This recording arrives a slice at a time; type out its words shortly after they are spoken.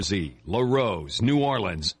La Rose, New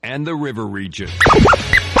Orleans, and the River region.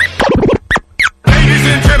 Ladies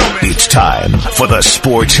and gentlemen, it's time for the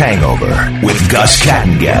Sports Hangover with Gus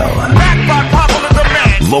Kattengell. back by popular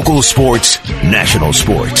demand. Local sports, national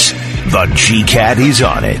sports. The G-Cat is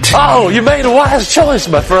on it. Oh, you made a wise choice,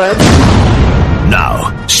 my friend.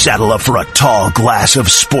 Now, saddle up for a tall glass of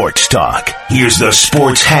sports talk. Here's the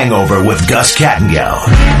Sports Hangover with Gus Kattengell.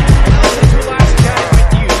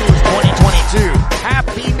 2022.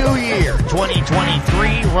 Happy New Year.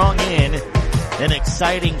 2023 rung in an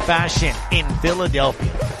exciting fashion in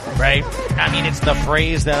Philadelphia, right? I mean, it's the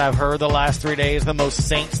phrase that I've heard the last 3 days, the most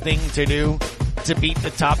Saints thing to do, to beat the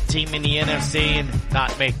top team in the NFC and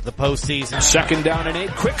not make the postseason. 2nd down and 8.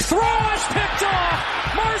 Quick throw is picked off.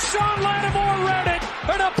 Marshawn Lattimore read it.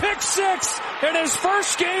 And a pick six in his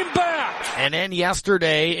first game back. And then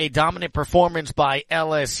yesterday, a dominant performance by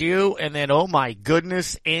LSU. And then, oh my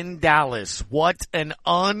goodness, in Dallas. What an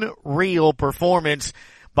unreal performance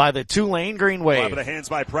by the Tulane Green Wave. Out of the hands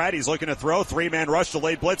by Pratt. He's looking to throw. 3-man rush,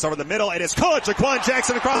 delayed blitz over the middle. And it's caught. Jaquan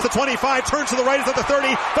Jackson across the 25. Turns to the right. Is at the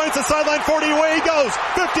 30. Finds the sideline 40. Away he goes.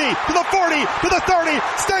 50 to the 40 to the 30.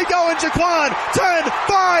 Stay going, Jaquan. 10,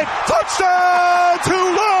 5. Touchdown,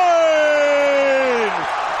 Tulane!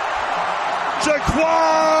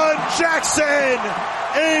 Jaquan Jackson.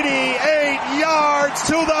 88 yards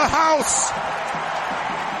to the house.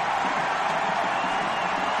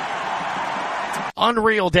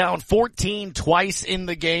 Unreal, down 14 twice in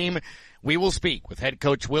the game. We will speak with head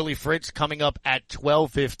coach Willie Fritz coming up at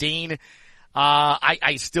 12:15.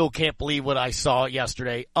 I still can't believe what I saw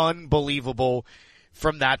yesterday. Unbelievable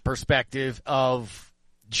from that perspective of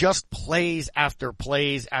just plays after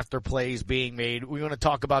plays after plays being made. We want to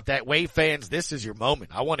talk about that. Wave fans, this is your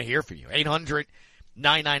moment. I want to hear from you.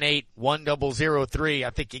 800-998-1003.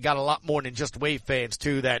 I think you got a lot more than just Wave fans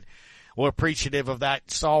too that were appreciative of that.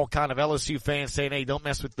 Saw kind of LSU fans saying, hey, don't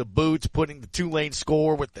mess with the boots, putting the Tulane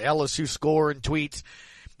score with the LSU score in tweets.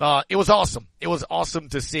 It was awesome. It was awesome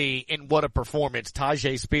to see, and what a performance.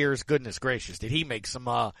 Tyjae Spears, goodness gracious, did he make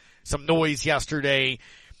some noise yesterday?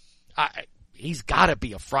 He's gotta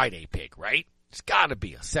be a Friday pick, right? It's gotta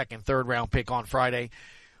be a 2nd, 3rd round pick on Friday.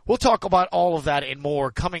 We'll talk about all of that and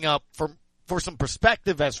more coming up for some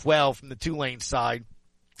perspective as well from the Tulane side.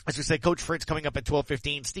 As we say, Coach Fritz coming up at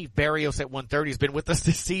 12:15. Steve Barrios at 1:30 has been with us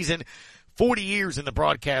this season. 40 years in the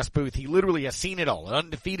broadcast booth. He literally has seen it all. An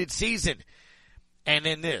undefeated season. And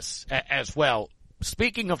then this as well.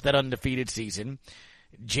 Speaking of that undefeated season,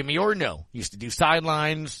 Jimmy Orno used to do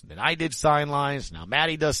sidelines. Then I did sidelines. Now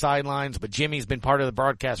Maddie does sidelines. But Jimmy's been part of the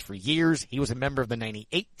broadcast for years. He was a member of the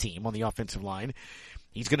 98 team on the offensive line.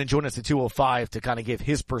 He's going to join us at 2:05 to kind of give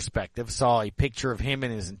his perspective. Saw a picture of him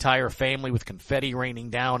and his entire family with confetti raining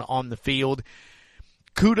down on the field.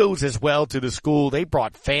 Kudos as well to the school. They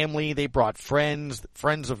brought family. They brought friends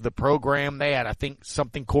of the program. They had, I think,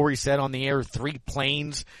 something Corey said on the air, 3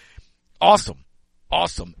 planes. Awesome.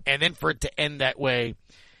 Awesome. And then for it to end that way,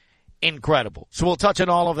 incredible. So we'll touch on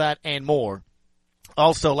all of that and more.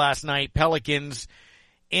 Also last night, Pelicans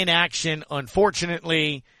in action.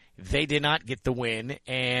 Unfortunately, they did not get the win,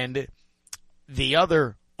 and the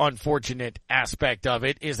other unfortunate aspect of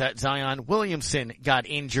it is that Zion Williamson got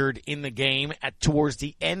injured in the game towards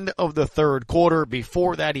the end of the 3rd quarter.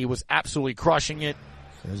 Before that, he was absolutely crushing it.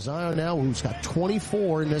 Zion now, who's got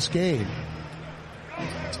 24 in this game.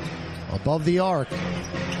 Above the arc.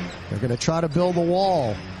 They're going to try to build a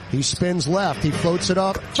wall. He spins left. He floats it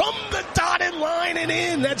up from the dotted line and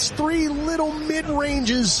in. That's 3 little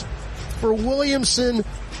mid-ranges for Williamson.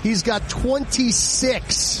 He's got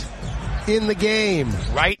 26 in the game.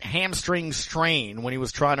 Right hamstring strain when he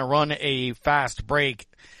was trying to run a fast break.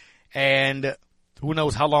 And who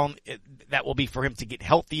knows how long that will be for him to get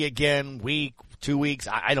healthy again. Week, 2 weeks.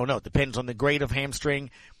 I don't know. It depends on the grade of hamstring.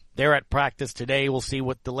 They're at practice today. We'll see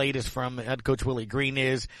what the latest from head coach Willie Green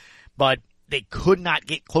is. But they could not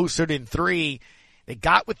get closer than 3. They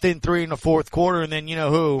got within 3 in the 4th quarter, and then you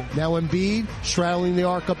know who. Now Embiid straddling the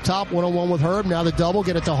arc up top, 1-on-1 with Herb. Now the double,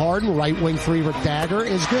 get it to Harden. Right wing 3 for Dagger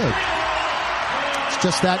is good. It's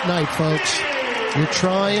just that night, folks. You're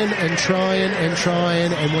trying and trying and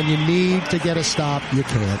trying, and when you need to get a stop, you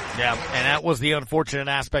can't. Yeah, and that was the unfortunate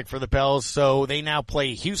aspect for the Pels. So they now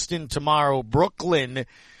play Houston tomorrow. Brooklyn,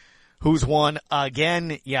 who's won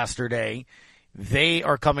again yesterday, they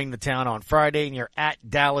are coming to town on Friday, and you're at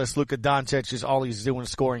Dallas. Luka Doncic is all he's doing,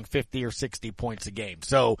 scoring 50 or 60 points a game.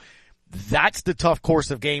 So that's the tough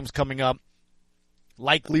course of games coming up.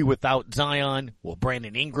 Likely without Zion. Will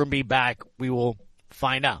Brandon Ingram be back? We will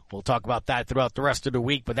find out. We'll talk about that throughout the rest of the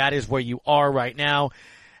week, but that is where you are right now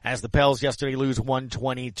as the Pels yesterday lose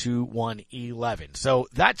 120-111. So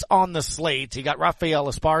that's on the slate. You got Rafael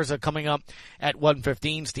Esparza coming up at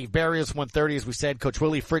 1:15. Steve Barrios, 1:30, as we said. Coach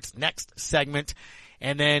Willie Fritz next segment.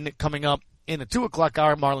 And then coming up in the 2 o'clock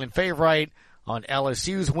hour, Marlon Favorite on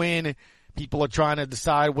LSU's win. People are trying to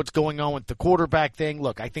decide what's going on with the quarterback thing.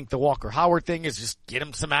 Look, I think the Walker Howard thing is just get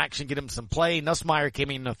him some action, get him some play. Nussmeier came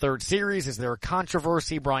in the third series. Is there a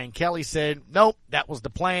controversy? Brian Kelly said, nope, that was the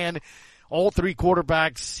plan. All 3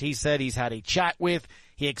 quarterbacks, he said he's had a chat with.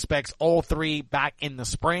 He expects all 3 back in the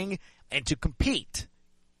spring and to compete.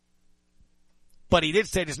 But he did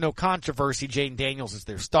say there's no controversy. Jayden Daniels is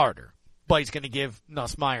their starter. But he's going to give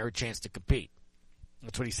Nussmeier a chance to compete.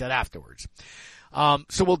 That's what he said afterwards.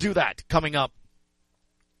 So we'll do that coming up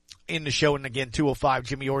in the show. And again, 205,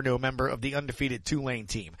 Jimmy Orno, a member of the undefeated Tulane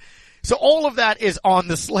team. So all of that is on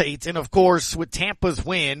the slate. And of course, with Tampa's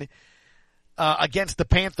win, against the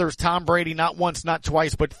Panthers, Tom Brady, not once, not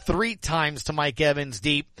twice, but 3 times to Mike Evans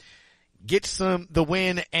deep, gets the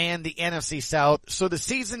win and the NFC South. So the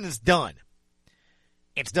season is done.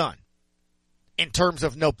 It's done. In terms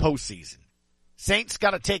of no postseason. Saints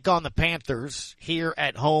got to take on the Panthers here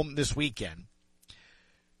at home this weekend.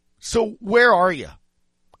 So where are you?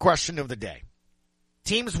 Question of the day.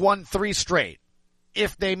 Teams won 3 straight.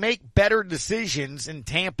 If they make better decisions in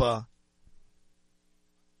Tampa,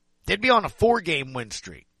 they'd be on a 4-game win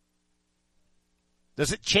streak.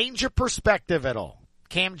 Does it change your perspective at all?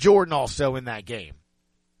 Cam Jordan also in that game.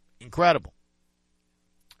 Incredible.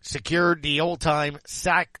 Secured the all-time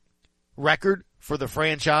sack record for the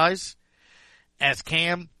franchise as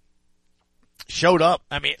Cam showed up.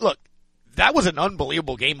 I mean, look, that was an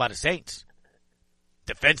unbelievable game by the Saints.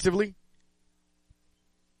 Defensively,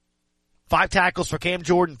 5 tackles for Cam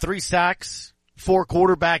Jordan, 3 sacks, 4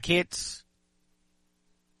 quarterback hits.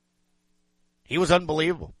 He was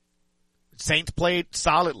unbelievable. Saints played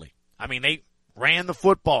solidly. I mean, they ran the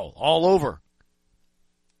football all over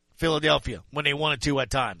Philadelphia when they wanted to at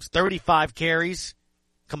times. 35 carries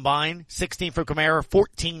combined, 16 from Kamara,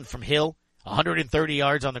 14 from Hill, 130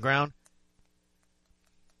 yards on the ground.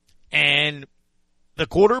 And the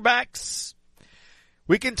quarterbacks,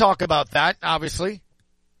 we can talk about that, obviously.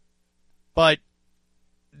 But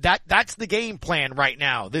that's the game plan right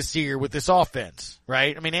now this year with this offense,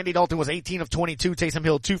 right? I mean, Andy Dalton was 18 of 22, Taysom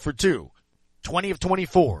Hill 2 for 2, 20 of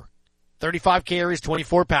 24, 35 carries,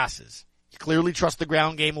 24 passes. You clearly trust the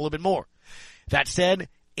ground game a little bit more. That said,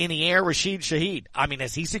 in the air, Rashid Shaheed, I mean,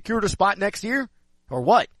 has he secured a spot next year or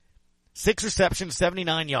what? 6 receptions,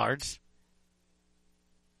 79 yards.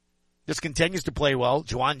 Just continues to play well.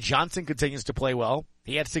 Juwan Johnson continues to play well.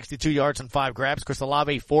 He had 62 yards and 5 grabs. Chris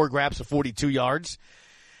Olave, 4 grabs for 42 yards.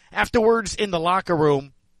 Afterwards, in the locker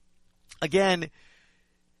room, again,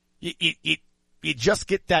 you just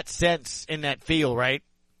get that sense in that feel, right?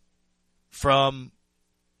 From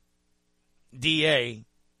DA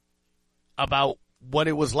about what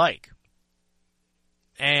it was like.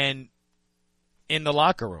 And in the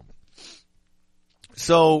locker room.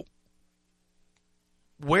 So,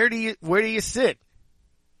 where do you sit?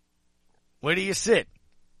 Where do you sit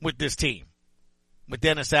with this team? With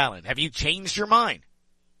Dennis Allen? Have you changed your mind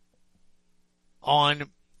on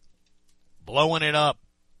blowing it up,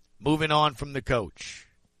 moving on from the coach?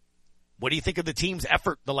 What do you think of the team's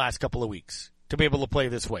effort the last couple of weeks to be able to play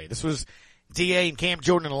this way? This was DA and Cam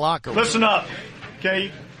Jordan in the locker room. Listen up,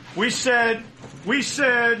 okay? We said we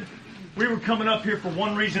were coming up here for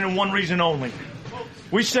one reason and one reason only.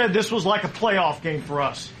 We said this was like a playoff game for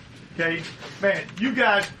us, okay? Man, you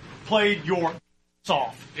guys played your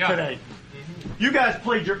off today. You guys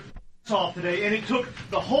played your off today, and it took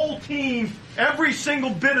the whole team, every single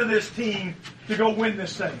bit of this team, to go win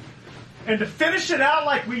this thing. And to finish it out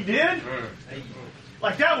like we did,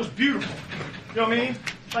 like that was beautiful. You know what I mean?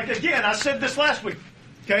 Like, again, I said this last week,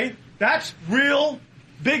 okay? That's real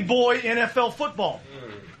big boy NFL football.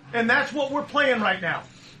 And that's what we're playing right now.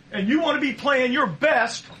 And you want to be playing your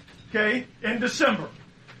best, okay, in December.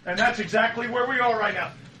 And that's exactly where we are right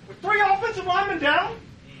now. With 3 offensive linemen down,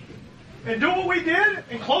 and do what we did,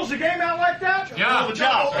 and close the game out like that, yeah. The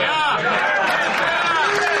job. Yeah.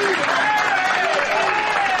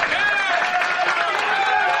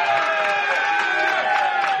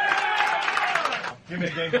 Give me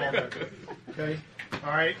the game ball there. Okay?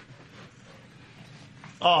 All right.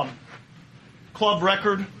 Club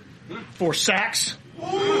record for sacks.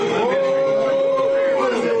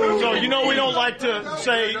 So, you know, we don't like to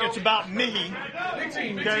say it's about me.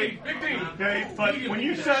 Okay? Okay? But when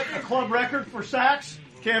you set a club record for sacks,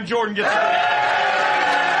 Cam Jordan gets it.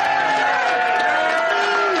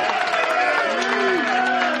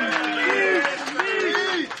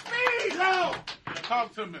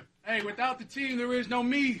 Talk to me. Hey, without the team, there is no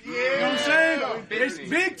me. You know what I'm saying? It's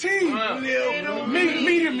big team.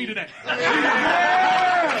 Medium me today.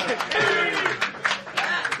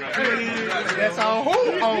 That's on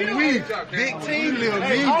who? On me. Big team, little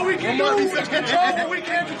me. All we can do is control what we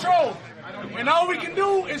can't control. And all we can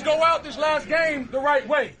do is go out this last game the right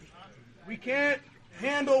way. We can't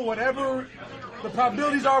handle whatever the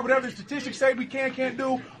probabilities are, whatever the statistics say we can't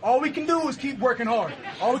do. All we can do is keep working hard.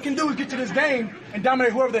 All we can do is get to this game and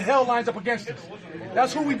dominate whoever the hell lines up against us.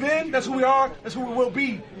 That's who we've been, that's who we are, that's who we will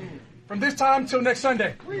be from this time till next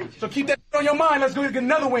Sunday. So keep that on your mind. Let's go get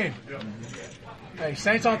another win. Hey,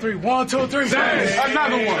 Saints on 3. 1, 2, 3.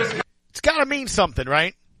 Another one. It's got to mean something,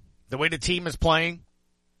 right? The way the team is playing.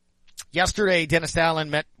 Yesterday, Dennis Allen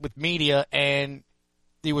met with media, and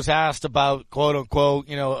he was asked about, quote unquote,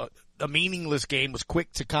 a meaningless game, was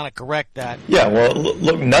quick to kind of correct that. Yeah, well,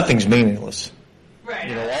 look, nothing's meaningless.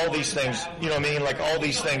 Right. All these things, like all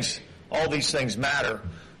these things matter.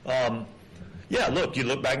 Yeah, look, you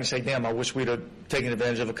look back and say, damn, I wish we'd have taken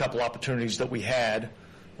advantage of a couple opportunities that we had,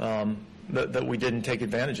 that we didn't take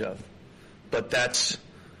advantage of. But that's,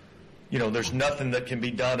 there's nothing that can be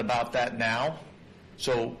done about that now.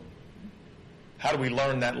 So how do we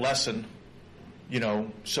learn that lesson?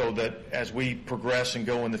 So that as we progress and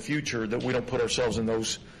go in the future, that we don't put ourselves in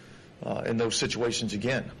those situations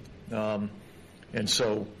again. And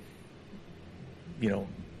so,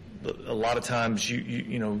 a lot of times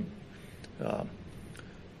you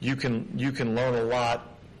can learn a lot,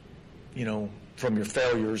 from your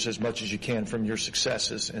failures as much as you can from your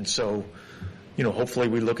successes. And so, hopefully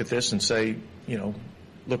we look at this and say,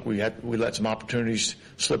 look, we let some opportunities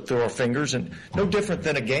slip through our fingers, and no different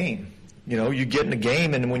than a game. You get in a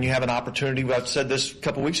game, and when you have an opportunity, I've said this a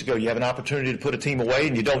couple weeks ago, you have an opportunity to put a team away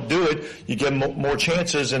and you don't do it, you give them more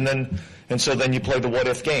chances, and so then you play the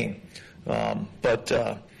what-if game. But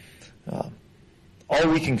all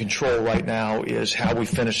we can control right now is how we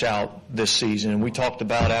finish out this season. And we talked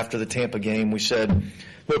about after the Tampa game, we said,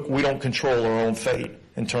 look, we don't control our own fate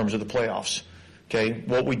in terms of the playoffs. Okay?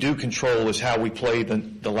 What we do control is how we play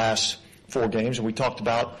the last 4 games, and we talked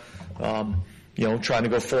about, trying to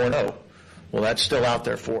go 4-0. Well, that's still out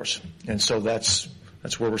there for us. And so that's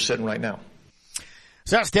where we're sitting right now.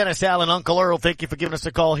 So that's Dennis Allen, Uncle Earl. Thank you for giving us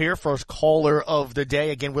a call here. First caller of the day.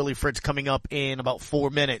 Again, Willie Fritz coming up in about 4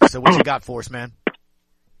 minutes. So what you got for us, man?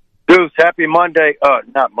 Goose, happy Monday.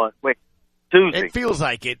 Not Monday. Wait, Tuesday. It feels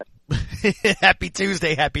like it. Happy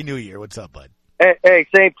Tuesday. Happy New Year. What's up, bud? Hey,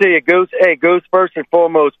 same to you, Goose. Hey, Goose, first and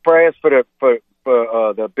foremost, prayers for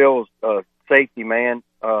the Bills' safety, man.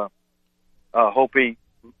 Hope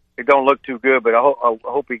it don't look too good, but I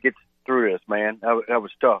hope he gets through this, man. That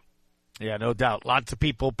was tough. Yeah, no doubt. Lots of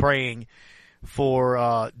people praying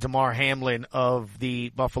for Damar Hamlin of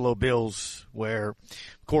the Buffalo Bills, where,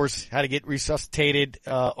 of course, had to get resuscitated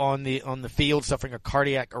on the field, suffering a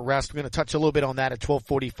cardiac arrest. We're going to touch a little bit on that at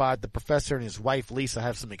 12:45. The professor and his wife Lisa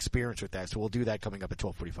have some experience with that, so we'll do that coming up at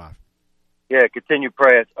 12:45. Yeah, continue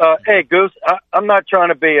prayers. Hey, Goose, I'm not trying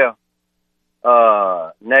to be a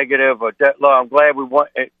negative or I'm glad we won.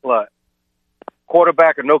 Look,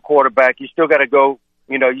 quarterback or no quarterback, you still got to go.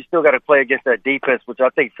 You still got to play against that defense, which I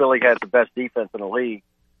think Philly has the best defense in the league,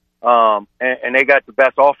 and they got the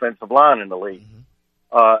best offensive line in the league,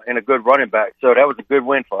 and a good running back. So that was a good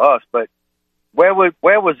win for us. But where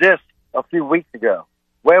was this a few weeks ago?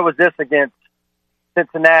 Where was this against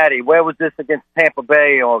Cincinnati? Where was this against Tampa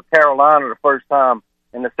Bay or Carolina the first time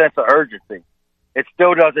in the sense of urgency? It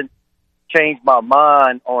still doesn't change my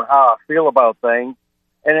mind on how I feel about things.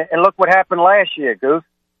 And look what happened last year, Goose.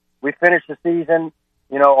 We finished the season,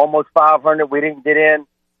 almost 500. We didn't get in.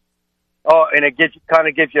 Oh, and it kind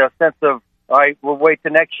of gives you a sense of, all right, we'll wait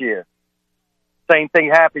till next year. Same thing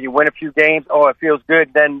happened. You win a few games. Oh, it feels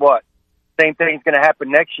good. Then what? Same thing's going to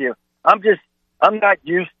happen next year. I'm not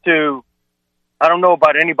used to, I don't know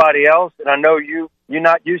about anybody else, and I know you're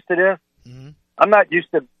not used to this. Mm-hmm. I'm not used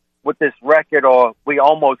to with this record or we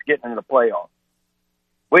almost getting into the playoffs.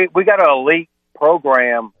 We got an elite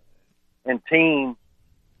program and team,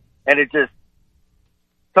 and it just,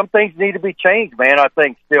 some things need to be changed, man, I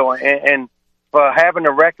think still. And for having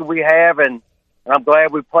the record we have, and I'm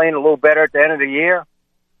glad we're playing a little better at the end of the year,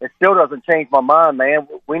 it still doesn't change my mind, man.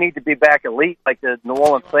 We need to be back elite like the New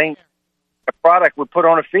Orleans Saints, the product we put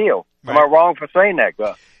on the field. Right. Am I wrong for saying that,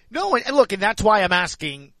 Gus? No, and look, and that's why I'm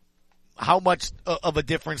asking, how much of a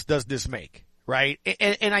difference does this make, right?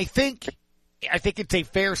 And I think it's a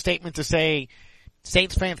fair statement to say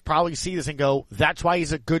Saints fans probably see this and go, that's why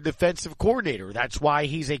he's a good defensive coordinator. That's why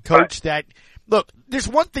he's a coach that, look, there's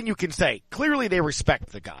one thing you can say. Clearly they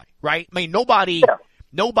respect the guy, right? I mean, nobody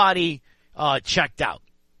checked out.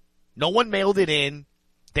 No one mailed it in.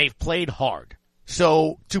 They've played hard.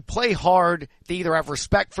 So to play hard, they either have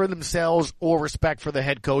respect for themselves or respect for the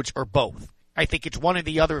head coach or both. I think it's one or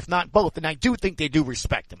the other, if not both. And I do think they do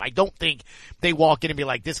respect him. I don't think they walk in and be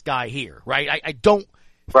like, this guy here, right? I don't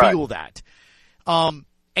feel that. And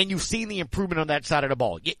you've seen the improvement on that side of the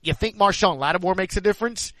ball. You think Marshawn Lattimore makes a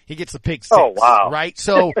difference? He gets the pick 6. Oh, wow. Right?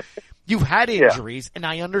 So you've had injuries, and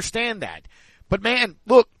I understand that. But, man,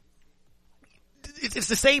 look, it's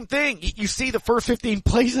the same thing. You see the first 15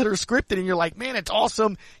 plays that are scripted, and you're like, man, it's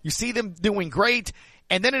awesome. You see them doing great.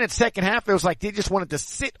 And then in the second half, it was like they just wanted to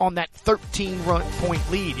sit on that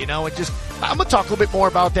 13-point lead, you know, and just, I'm going to talk a little bit more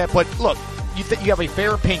about that, but look, you have a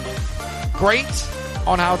fair opinion. Great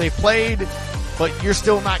on how they played, but you're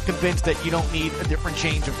still not convinced that you don't need a different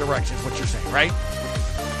change of direction, is what you're saying, right?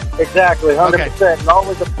 Exactly, 100%. Okay.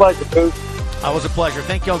 Always a pleasure, Booth. Always a pleasure.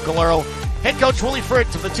 Thank you, Uncle Earl. Head coach Willie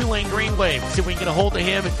Fritz of the Tulane Green Wave. See if we can get a hold of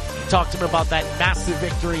him and talk to him about that massive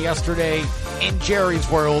victory yesterday in Jerry's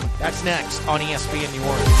World. That's next on ESPN New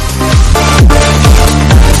Orleans.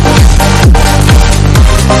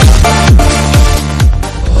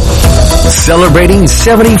 Celebrating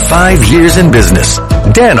 75 years in business,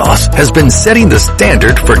 Danos has been setting the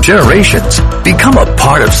standard for generations. Become a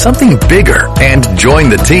part of something bigger and join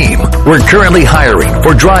the team. We're currently hiring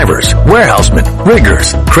for drivers, warehousemen,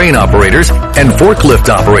 riggers, crane operators, and forklift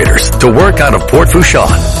operators to work out of Port Fourchon.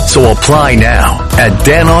 So apply now at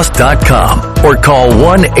danos.com or call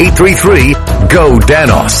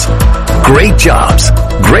 1-833-GO-DANOS. Great jobs,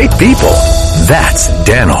 great people. That's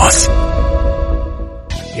Danos.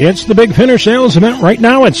 It's the Big Finish sales event right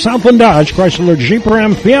now at Southland Dodge, Chrysler, Jeep,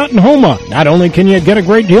 Ram, Fiat, and Homa. Not only can you get a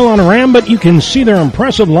great deal on a Ram, but you can see their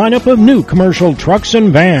impressive lineup of new commercial trucks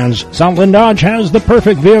and vans. Southland Dodge has the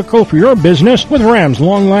perfect vehicle for your business with Ram's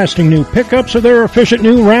long-lasting new pickups or their efficient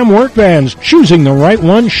new Ram work vans. Choosing the right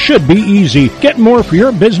one should be easy. Get more for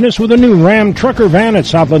your business with a new Ram trucker van at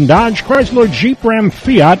Southland Dodge, Chrysler, Jeep, Ram,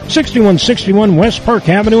 Fiat, 6161 West Park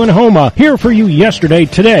Avenue in Homa. Here for you yesterday,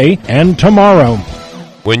 today, and tomorrow.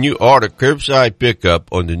 When you order curbside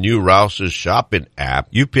pickup on the new Rouse's shopping app,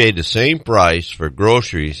 you pay the same price for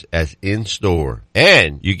groceries as in-store.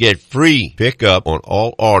 And you get free pickup on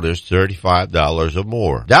all orders $35 or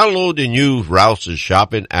more. Download the new Rouse's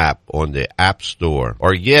shopping app on the App Store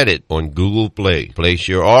or get it on Google Play. Place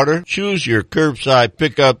your order, choose your curbside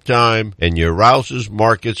pickup time, and your Rouse's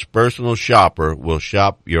Markets personal shopper will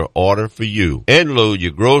shop your order for you and load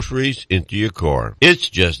your groceries into your car. It's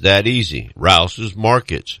just that easy. Rouse's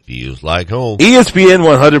Markets. Feels like home. ESPN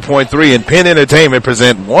 100.3 and Penn Entertainment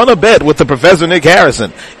present Wanna Bet with the Professor Nick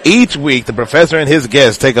Harrison. Each week, the professor and his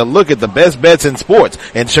guests take a look at the best bets in sports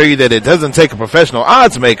and show you that it doesn't take a professional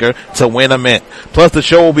odds maker to win a mint. Plus, the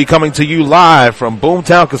show will be coming to you live from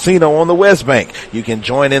Boomtown Casino on the West Bank. You can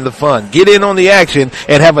join in the fun, get in on the action,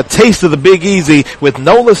 and have a taste of the Big Easy with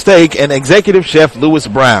Nola Steak and executive chef Louis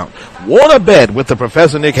Brown. Wanna Bet with the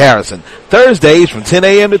Professor Nick Harrison. Thursdays from 10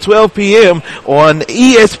 a.m. to 12 p.m. on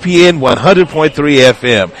ESPN 100.3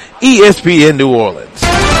 FM. ESPN New Orleans.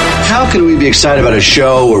 How can we be excited about a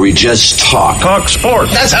show where we just talk? Talk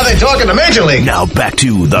sports. That's how they talk in the Major League. Now back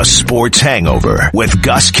to the Sports Hangover with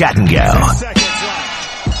Gus Kattengell.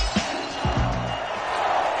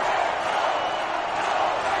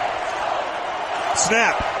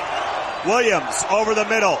 Snap. Williams over the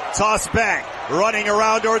middle. Toss back. Running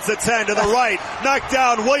around towards the 10 to the right. Knocked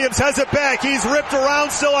down. Williams has it back. He's ripped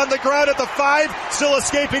around, still on the ground at the 5. Still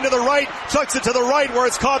escaping to the right. Chucks it to the right where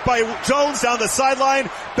it's caught by Jones down the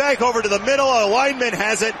sideline. Back over to the middle. A lineman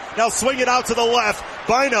has it. Now swing it out to the left.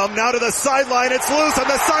 Bynum now to the sideline. It's loose on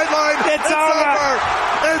the sideline. It's over.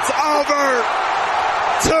 It's over.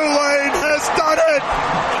 Tulane has done it.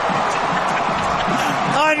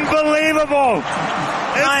 Unbelievable.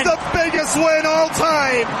 It's the biggest win all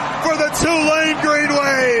time for the Tulane Green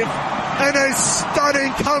Wave. And a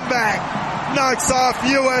stunning comeback knocks off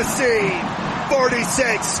USC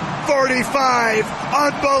 46-45.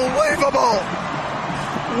 Unbelievable.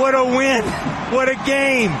 What a win. What a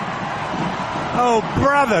game. Oh,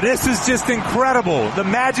 brother, this is just incredible. The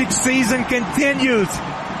magic season continues.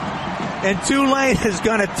 And Tulane is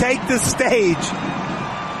going to take the stage.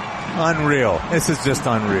 Unreal. This is just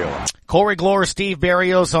unreal. Corey Glore, Steve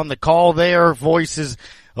Barrios on the call there. Voices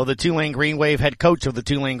of the Tulane Green Wave, head coach of the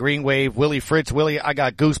Tulane Green Wave, Willie Fritz. Willie, I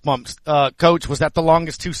got goosebumps. Coach, was that the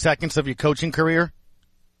longest 2 seconds of your coaching career?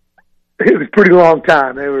 It was a pretty long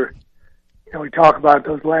time. They were, we talk about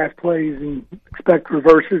those last plays and expect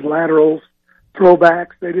reverses, laterals,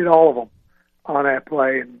 throwbacks. They did all of them on that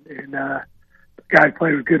play. And the guys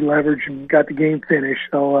played with good leverage and got the game finished.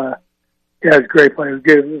 So, Yeah, it was a great play. It was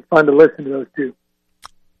good. It was fun to listen to those two.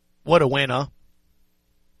 What a win, huh?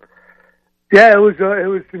 Yeah, it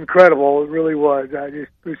was incredible. It really was. I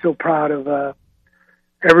just was so proud of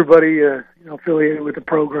everybody affiliated with the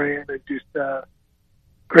program. It just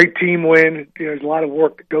great team win. There's a lot of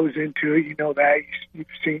work that goes into it. You know that. You've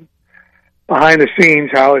seen behind the scenes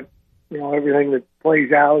how it, everything that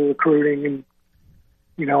plays out, recruiting and,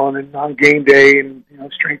 and then on game day and,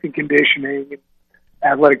 strength and conditioning and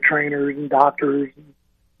athletic trainers and doctors and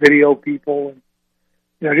video people. And,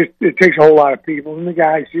 it takes a whole lot of people. And the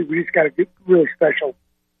guys, we just got a really special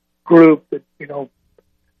group that,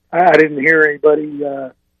 I didn't hear anybody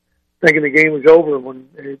thinking the game was over when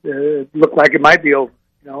it looked like it might be over,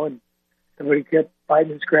 and somebody kept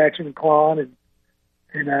fighting and scratching and clawing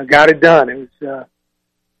and got it done. It was a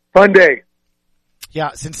fun day.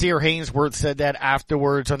 Yeah, Sincere Haynesworth said that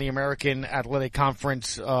afterwards on the American Athletic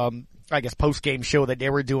Conference, post-game show that they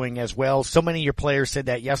were doing as well. So many of your players said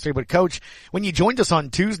that yesterday. But, Coach, when you joined us on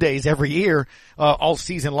Tuesdays every year, all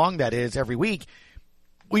season long, that is, every week,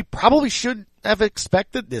 we probably should have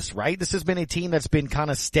expected this, right? This has been a team that's been kind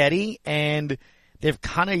of steady, and they've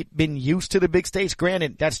kind of been used to the big stage.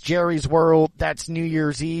 Granted, that's Jerry's World, that's New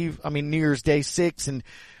Year's Day 6, and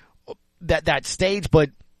that stage, but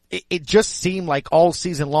it just seemed like all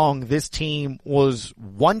season long this team was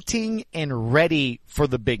wanting and ready for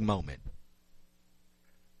the big moment.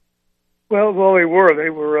 Well, they were. They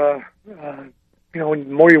were, the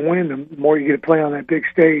more you win, the more you get to play on that big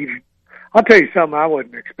stage. I'll tell you something I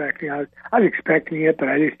wasn't expecting. I was expecting it, but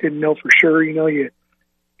I just didn't know for sure. You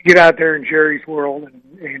get out there in Jerry's World,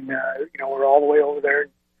 and we're all the way over there in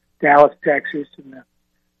Dallas, Texas, and the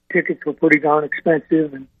tickets were pretty darn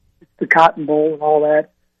expensive, and it's the Cotton Bowl and all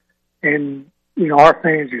that. And, our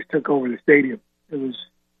fans just took over the stadium. It was,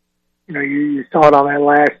 you saw it on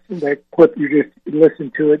that clip, you just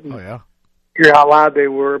listened to it and hear how loud they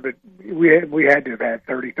were, but we had to have had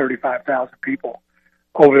 35,000 people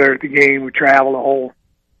over there at the game. We traveled the whole,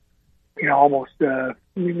 almost,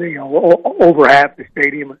 over half the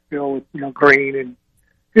stadium was filled with, green and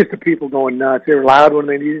just the people going nuts. They were loud when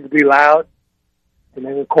they needed to be loud, and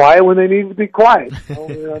they were quiet when they needed to be quiet.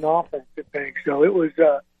 An offensive thing. So it was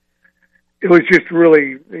just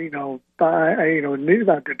really, about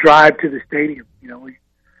the drive to the stadium. We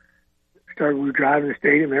were driving the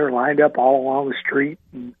stadium. They were lined up all along the street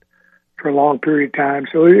and for a long period of time.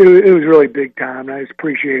 So it was really big time. And I just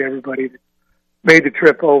appreciate everybody that made the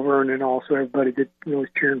trip over, and then also everybody that was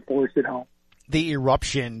cheering for us at home. The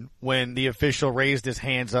eruption when the official raised his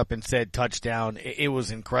hands up and said touchdown, it was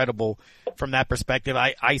incredible from that perspective.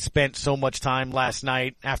 I spent so much time last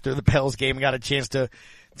night after the Pels game and got a chance to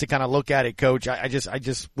kind of look at it, Coach. I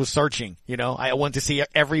just was searching, I wanted to see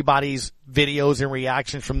everybody's videos and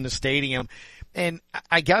reactions from the stadium. And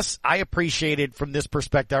I guess I appreciated from this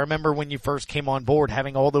perspective. I remember when you first came on board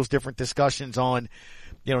having all those different discussions on,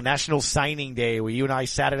 National Signing Day, where you and I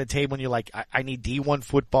sat at a table and you're like, I need D1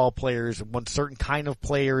 football players, one certain kind of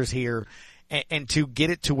players here. And to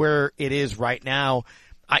get it to where it is right now,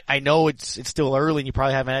 I know it's still early and you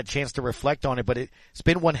probably haven't had a chance to reflect on it, but it's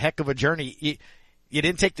been one heck of a journey. You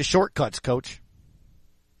didn't take the shortcuts, Coach.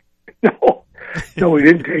 No, we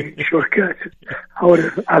didn't take any shortcuts. I would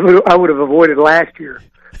have avoided last year.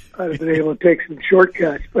 I'd have been able to take some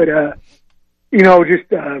shortcuts, but I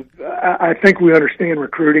think we understand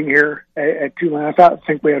recruiting here at Tulane. I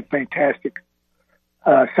think we have a fantastic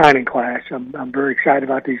signing class. I'm very excited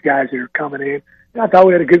about these guys that are coming in. And I thought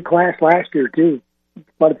we had a good class last year too.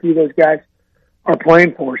 Quite a few of those guys are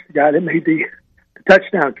playing for us. The guy that made the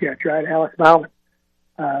touchdown catch, right, Alex Malman.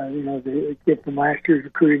 The kid from last year's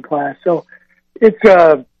recruiting class. So it's,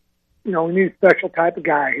 we need a special type of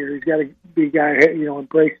guy here. He's got to be a guy that,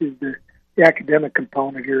 embraces the academic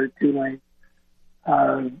component here at Tulane.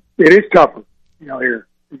 It is tougher, here.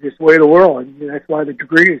 It's just the way of the world. And that's why the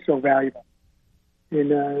degree is so valuable.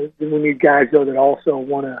 And then we need guys, though, that also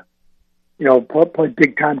want to, play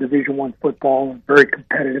big-time Division I football and very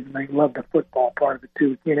competitive, and they love the football part of it, too.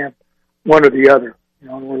 We can't have one or the other.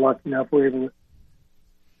 And we're lucky enough we're able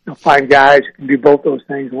to find guys who can do both those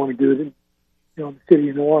things and want to do it in, the city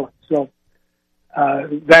of New Orleans. So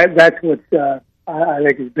that's what I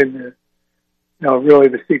think has been really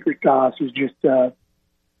the secret sauce is just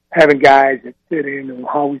having guys that fit into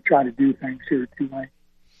how we try to do things here at Tulane.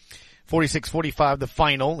 46-45, the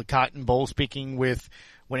final, the Cotton Bowl, speaking with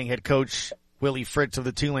winning head coach Willie Fritz of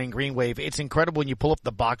the Tulane Green Wave. It's incredible when you pull up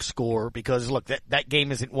the box score because, look, that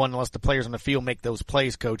game isn't won unless the players on the field make those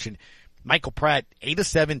plays, Coach. And Michael Pratt, 8 of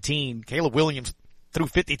 17. Caleb Williams threw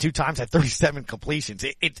 52 times, had 37 completions.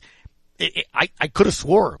 It's I could have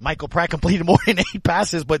swore Michael Pratt completed more than 8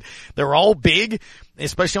 passes, but they're all big,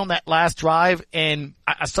 especially on that last drive. And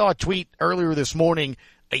I saw a tweet earlier this morning,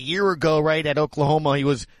 a year ago, right, at Oklahoma, he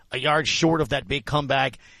was a yard short of that big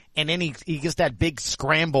comeback. And then he gets that big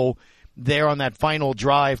scramble there on that final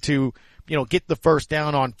drive to, get the first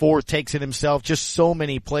down on 4th, takes it himself. Just so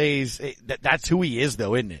many plays. That's who he is,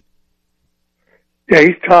 though, isn't it? Yeah,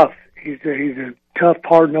 he's tough. He's a tough,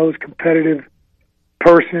 hard-nosed, competitive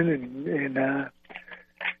person, and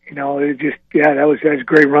it just, that was a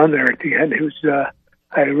great run there at the end. It was,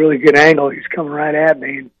 I had a really good angle. He was coming right at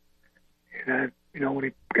me, and when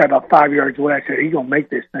he got about 5 yards away, I said, he's gonna make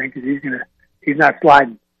this thing because he's not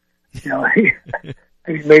sliding.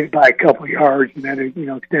 And he made it by a couple of yards, and then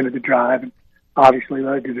extended the drive, and obviously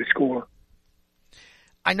led to the score.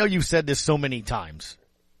 I know you've said this so many times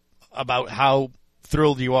about how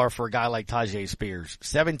thrilled you are for a guy like Tyjae Spears.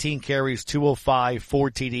 17 carries, 205, 4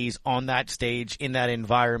 TDs on that stage in that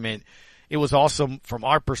environment. It was awesome from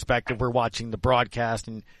our perspective. We're watching the broadcast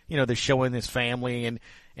and, they're showing his family and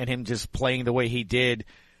him just playing the way he did.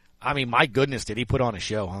 I mean, my goodness, did he put on a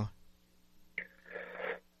show, huh?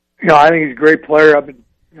 I think he's a great player. I've been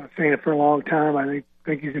saying it for a long time. I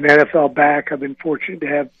think he's an NFL back. I've been fortunate to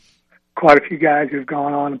have quite a few guys who have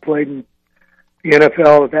gone on and played in the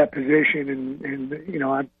NFL at that position, and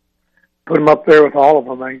I put him up there with all of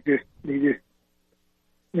them. He's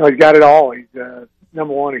got it all. He's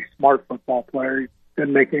number one. He's a smart football player. He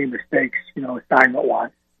doesn't make any mistakes, assignment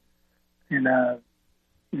wise. And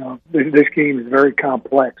this game is very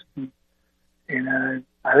complex, and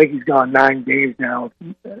I think he's gone 9 games now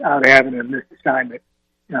without having a missed assignment.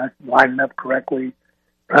 Lining up correctly,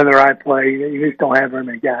 run the right play. You just don't have very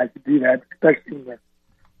many guys to do that, especially when they're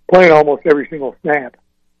playing almost every single snap.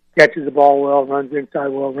 Catches the ball well, runs inside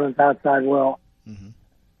well, runs outside well. Mm-hmm.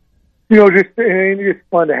 Just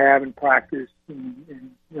fun to have in practice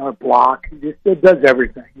and block. It does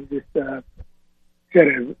everything. He just had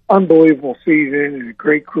an unbelievable season and a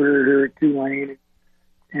great career here at Tulane.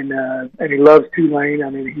 And he loves Tulane. I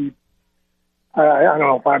mean, I don't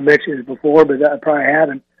know if I mentioned it before, but I probably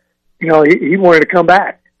haven't. He wanted to come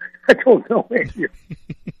back. I told him, no, man, you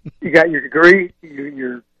got your degree.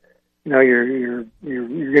 You're going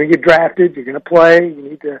to get drafted. You're going to play. You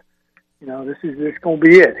need to, this is going to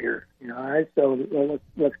be it here. All right. So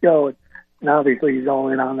let's go. And obviously he's all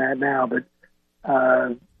in on that now, but,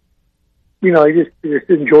 he just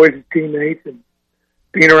enjoys his teammates and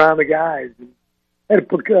being around the guys. And I had a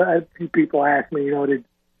few people ask me, did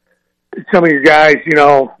some of your guys, you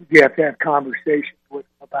have to have conversations with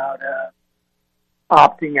them about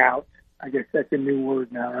opting out. I guess that's a new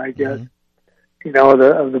word now, right? Mm-hmm.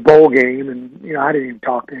 Of the bowl game, and I didn't even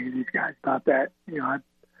talk to any of these guys about that.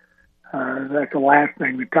 That's the last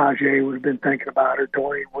thing that Tyjae would have been thinking about, or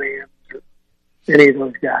Dorian Williams, or any of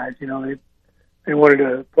those guys. They wanted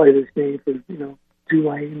to play this game for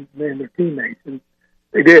Tulane and their teammates, and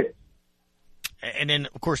they did. And then,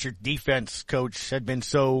 of course, your defense coach had been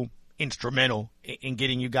so instrumental in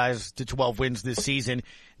getting you guys to 12 wins this season.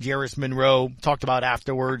 Jarris Monroe talked about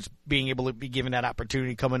afterwards being able to be given that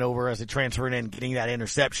opportunity coming over as a transfer and then getting that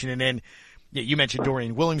interception. And then you mentioned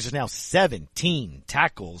Dorian Williams is now 17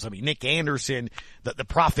 tackles. I mean, Nick Anderson, the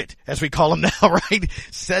prophet, as we call him now, right,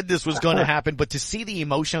 said this was going to happen. But to see the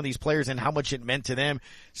emotion of these players and how much it meant to them,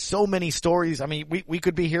 so many stories. I mean, we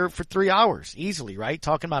could be here for 3 hours easily, right,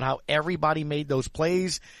 talking about how everybody made those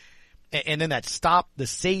plays. And then that stop, the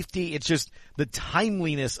safety, it's just the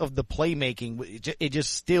timeliness of the playmaking. It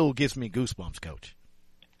just still gives me goosebumps, Coach.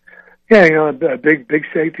 Yeah, a big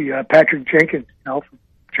safety, Patrick Jenkins, from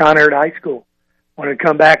John Ehret High School, wanted to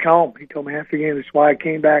come back home. He told me after the game, that's why I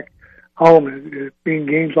came back home, being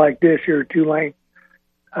games like this here at Tulane.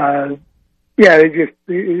 Great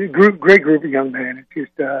group of young men. It's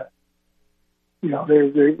just,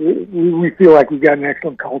 we feel like we've got an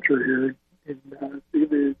excellent culture here. And,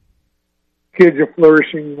 the kids are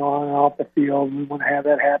flourishing on and off the field, and we want to have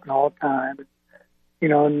that happen all the time.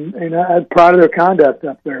 And I'm proud of their conduct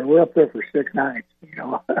up there. We're up there for 6 nights,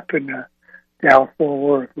 up in Dallas Fort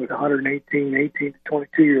Worth with 118, 18 to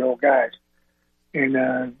 22-year-old guys. And,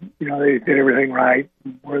 they did everything right,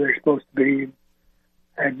 where they're supposed to be.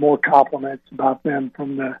 Had more compliments about them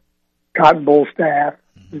from the Cotton Bowl staff.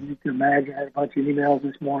 Mm-hmm. As you can imagine, I had a bunch of emails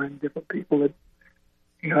this morning, different people that,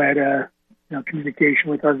 had communication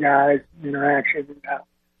with our guys, interaction, and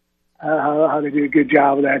how they did a good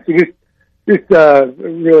job of that. So just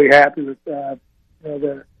really happy with the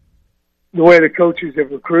way the coaches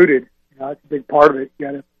have recruited. That's a big part of it. You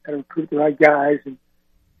got to recruit the right guys,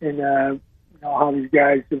 and how these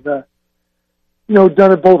guys have done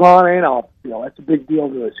it both on and off the field. That's a big deal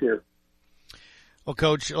to us here. Well,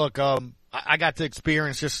 Coach, look, I got to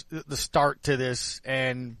experience just the start to this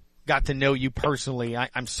and got to know you personally.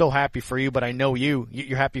 I'm so happy for you, but I know you.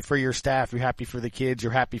 You're happy for your staff. You're happy for the kids.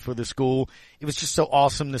 You're happy for the school. It was just so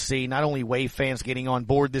awesome to see not only Wave fans getting on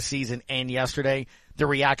board this season and yesterday, the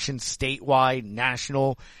reaction statewide,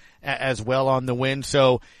 national as well on the win.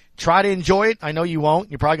 So try to enjoy it. I know you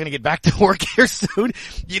won't. You're probably going to get back to work here soon.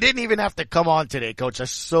 You didn't even have to come on today, Coach. I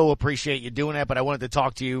so appreciate you doing that, but I wanted to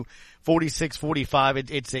talk to you.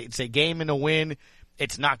 46-45. It's a game and a win.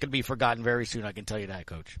 It's not going to be forgotten very soon. I can tell you that,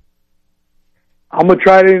 Coach. I'm going to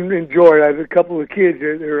try to enjoy it. I had a couple of kids, they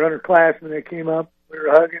were underclassmen. They came up, we were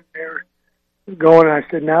hugging, they were going. I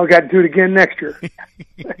said, now we got to do it again next year.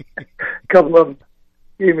 A couple of them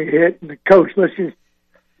gave me a hit, and the coach, let's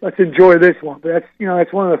enjoy this one. But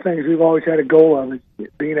that's one of the things we've always had a goal of, is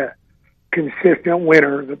being a consistent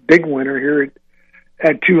winner, the big winner here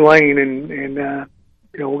at Tulane, and we're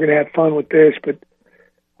going to have fun with this, but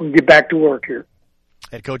we'll get back to work here.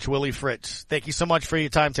 Head Coach Willie Fritz, thank you so much for your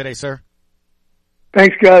time today, sir.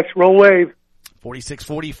 Thanks, Gus. Roll Wave.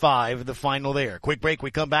 46-45, the final there. Quick break. We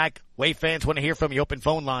come back. Wave fans want to hear from you. Open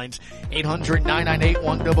phone lines.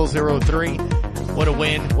 800-998-1003. What a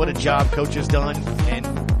win. What a job Coach has done. And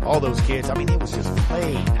all those kids. I mean, it was just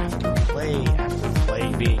play after play after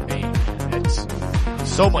play being made. It's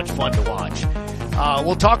so much fun to watch.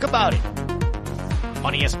 We'll talk about it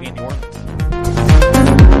on ESPN New Orleans.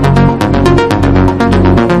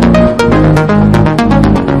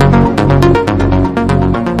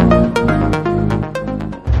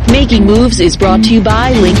 Making Moves is brought to you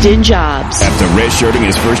by LinkedIn Jobs. After redshirting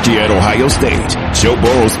his first year at Ohio State, Joe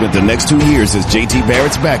Burrow spent the next 2 years as J.T.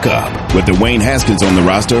 Barrett's backup. With Dwayne Haskins on the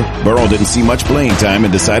roster, Burrow didn't see much playing time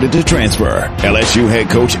and decided to transfer. LSU head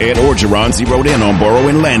coach Ed Orgeron zeroed in on Burrow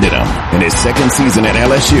and landed him. In his second season at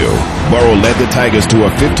LSU, Burrow led the Tigers to a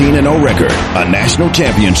 15-0 record, a national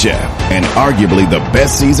championship, and arguably the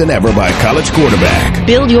best season ever by a college quarterback.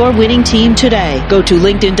 Build your winning team today. Go to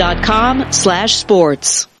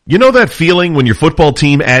linkedin.com/sports. You know that feeling when your football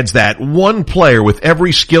team adds that one player with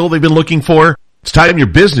every skill they've been looking for? It's time your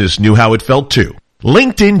business knew how it felt too.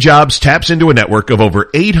 LinkedIn Jobs taps into a network of over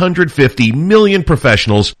 850 million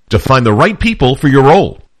professionals to find the right people for your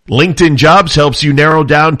role. LinkedIn Jobs helps you narrow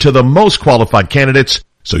down to the most qualified candidates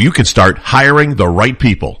so you can start hiring the right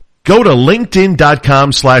people. Go to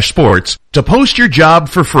linkedin.com/sports to post your job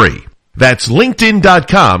for free. That's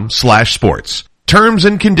linkedin.com/sports. Terms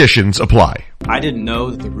and conditions apply. I didn't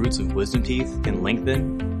know that the roots of wisdom teeth can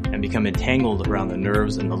lengthen and become entangled around the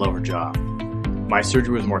nerves in the lower jaw. My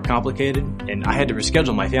surgery was more complicated, and I had to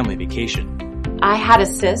reschedule my family vacation. I had a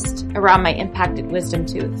cyst around my impacted wisdom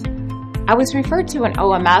tooth. I was referred to an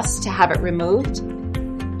OMS to have it removed.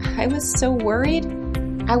 I was so worried.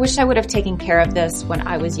 I wish I would have taken care of this when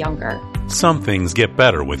I was younger. Some things get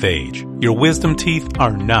better with age. Your wisdom teeth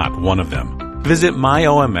are not one of them. Visit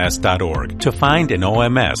myoms.org to find an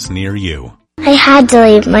OMS near you. I had to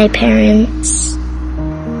leave my parents.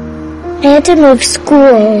 I had to move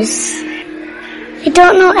schools. I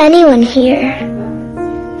don't know anyone here.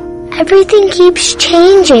 Everything keeps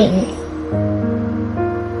changing.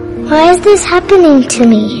 Why is this happening to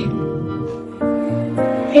me?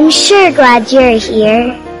 I'm sure glad you're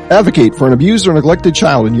here. Advocate for an abused or neglected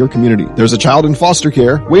child in your community. There's a child in foster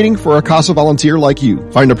care waiting for a CASA volunteer like you.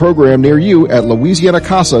 Find a program near you at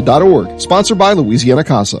louisianacasa.org. Sponsored by Louisiana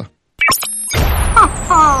CASA.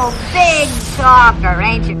 Oh, big talker,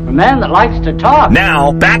 ain't you? A man that likes to talk.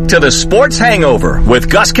 Now, back to the Sports Hangover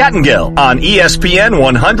with Gus Kattengill on ESPN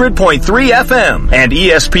 100.3 FM and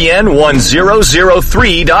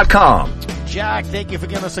ESPN1003.com. Jack, thank you for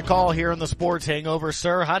giving us a call here on the Sports Hangover,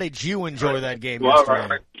 sir. How did you enjoy that game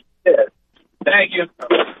yesterday? Yeah. Thank you.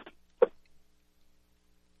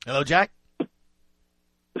 Hello, Jack.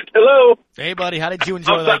 Hello. Hey, buddy. How did you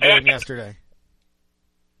enjoy that game yesterday?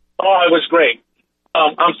 Oh, it was great.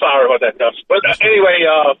 I'm sorry about that, Gus. But anyway,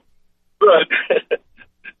 good.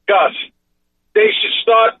 Gus, they should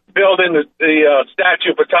start building the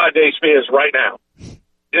statue for Todd Day Spears right now.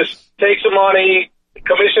 Just take some money,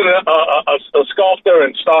 commission a sculptor,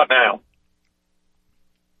 and start now.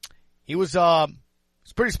 He was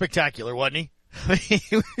pretty spectacular, wasn't he?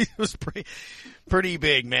 He was pretty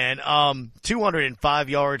big, man. 205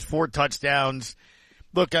 yards, 4 touchdowns.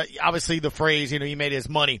 Look, obviously the phrase, he made his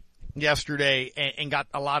money yesterday and got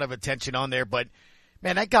a lot of attention on there, but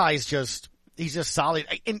man, that guy's he's just solid.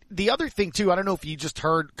 And the other thing too, I don't know if you just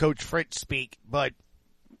heard Coach Fritz speak, but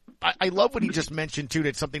I love what he just mentioned too.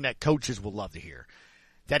 That's something that coaches will love to hear.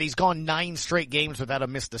 that he's gone 9 straight games without a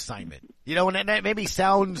missed assignment. You know, and that maybe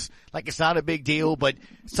sounds like it's not a big deal, but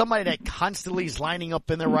somebody that constantly is lining up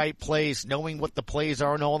in the right place, knowing what the plays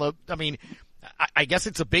are and all the, I mean, I guess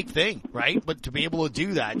it's a big thing, right? But to be able to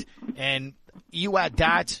do that, and you add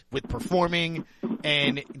that with performing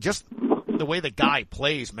and just the way the guy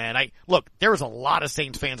plays, man. Look, there was a lot of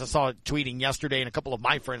Saints fans I saw tweeting yesterday, and a couple of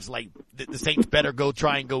my friends like the Saints better go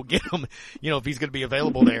try and go get him, you know, if he's going to be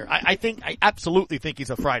available there. I absolutely think he's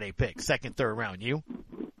a Friday pick, 2nd, 3rd round. You?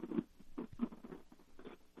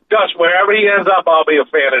 Gus, wherever he ends up, I'll be a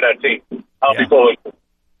fan of that team. I'll be pulling.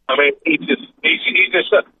 I mean, he's just.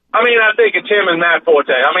 I mean, I think it's him and Matt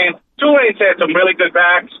Forte. I mean, Tulane's had some really good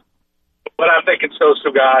backs, but I think it's those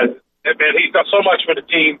two guys. And man, he's done so much for the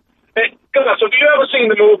team. Hey, Gus, have you ever seen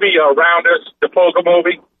the movie Rounders, the poker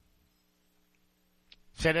movie?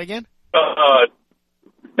 Say that again?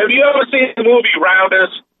 Have you ever seen the movie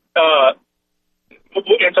Rounders?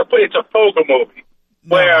 It's a poker movie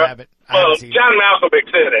where I haven't seen John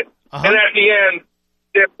Malkovich's in it, and at the end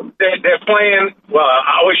they're playing. Well,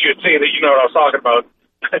 I wish you'd seen it. You know what I was talking about.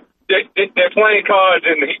 They're playing cards,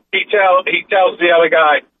 and he tells the other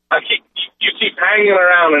guy, "You keep hanging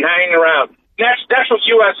around and hanging around." That's what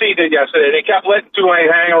USC did yesterday. They kept letting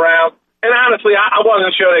Tulane hang around, and honestly, I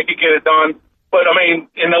wasn't sure they could get it done. But I mean,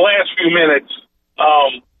 in the last few minutes,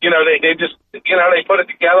 you know, they just, you know, they put it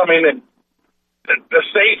together. I mean, the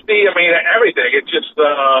safety, I mean, everything. It's just,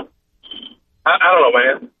 I don't know,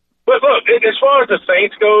 man. But look, as far as the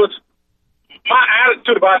Saints goes, my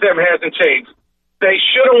attitude about them hasn't changed. They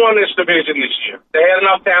should have won this division this year. They had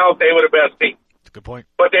enough talent. They were the best team. That's a good point.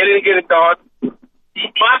 But they didn't get it done.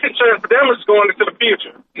 My concern for them is going into the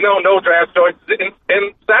future. You know, no draft choices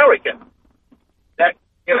and salary cap. That,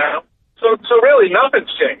 you know, so really nothing's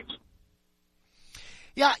changed.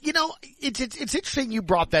 Yeah, you know, it's interesting you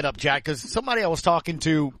brought that up, Jack, because somebody I was talking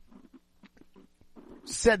to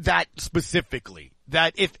said that specifically.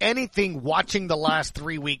 That if anything, watching the last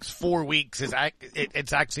 3 weeks, 4 weeks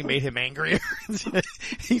it's actually made him angrier.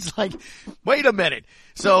 He's like, wait a minute.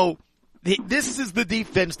 So this is the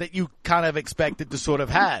defense that you kind of expected to sort of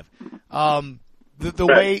have. The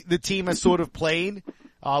way the team has sort of played,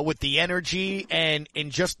 with the energy and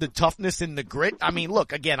just the toughness and the grit. I mean,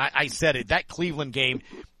 look, again, I said it, that Cleveland game,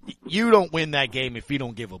 you don't win that game if you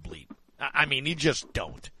don't give a bleep. I mean, you just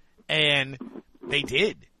don't. And they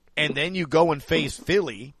did. And then you go and face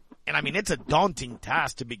Philly, and I mean, it's a daunting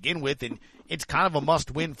task to begin with, and it's kind of a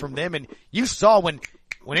must-win from them. And you saw when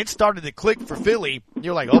it started to click for Philly,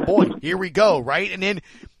 you're like, oh boy, here we go, right? And then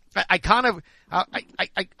I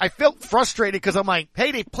felt frustrated because I'm like,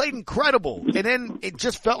 hey, they played incredible. And then it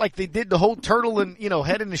just felt like they did the whole turtle and, you know,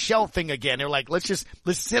 head in the shell thing again. They're like, let's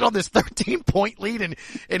sit on this 13-point lead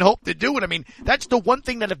and hope to do it. I mean, that's the one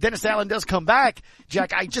thing that if Dennis Allen does come back,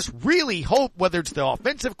 Jack, I just really hope, whether it's the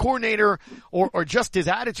offensive coordinator or just his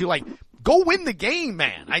attitude, like, go win the game,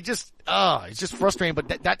 man. It's just frustrating,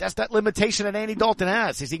 but that's that limitation that Andy Dalton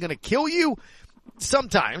has. Is he going to kill you?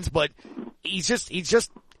 Sometimes, but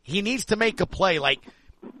he needs to make a play. Like,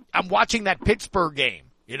 I'm watching that Pittsburgh game,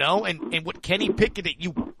 you know, and what Kenny Pickett,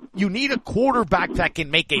 you need a quarterback that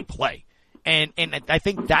can make a play. And I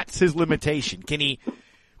think that's his limitation. Can he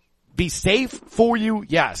be safe for you?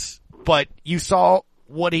 Yes. But you saw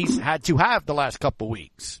what he's had to have the last couple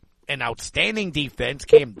weeks. An outstanding defense.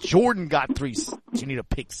 Cam Jordan got 3. You need a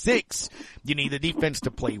pick 6. You need the defense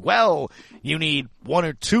to play well. You need 1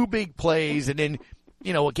 or 2 big plays. And then,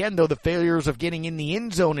 you know, again, though, the failures of getting in the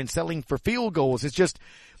end zone and settling for field goals. It's just,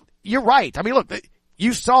 you're right. I mean, look,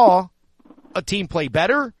 you saw a team play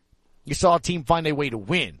better. You saw a team find a way to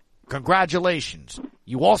win. Congratulations.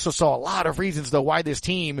 You also saw a lot of reasons, though, why this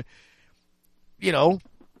team, you know,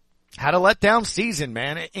 had a letdown season,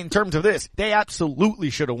 man, in terms of this. They absolutely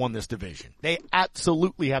should have won this division. They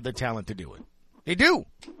absolutely have the talent to do it. They do.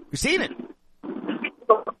 You've seen it. Dude,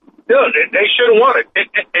 they should have won it.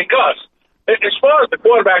 And Gus, as far as the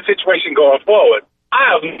quarterback situation going forward,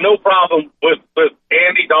 I have no problem with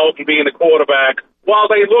Andy Dalton being the quarterback while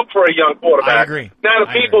they look for a young quarterback. I agree. Now,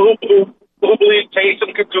 the people who believe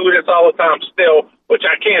Taysom could do this all the time still, which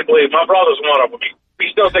I can't believe. My brother's one of them. He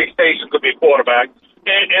still thinks Taysom could be a quarterback.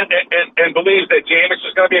 And believes that Jameis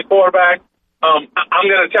is going to be a quarterback. I'm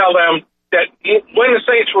going to tell them that when the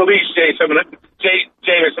Saints release Jameis,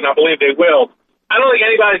 and I believe they will, I don't think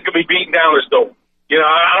anybody's going to be beating down his door. You know,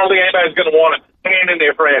 I don't think anybody's going to want to hand in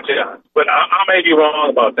their franchise. But I may be wrong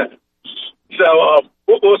about that. So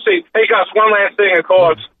we'll see. Hey, Gus, one last thing, of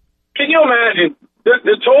course. Can you imagine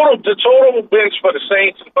the total wins for the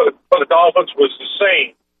Saints and for the Dolphins was the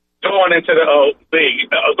same going into the league,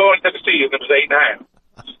 going into the season? It was 8.5.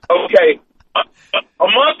 Okay, A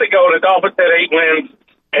month ago, the Dolphins had 8 wins,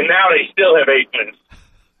 and now they still have 8 wins.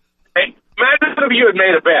 Hey, imagine if you had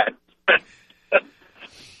made a bet.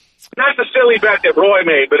 Not the silly bet that Roy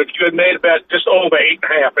made, but if you had made a bet just over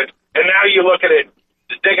 8.5, and now you look at it,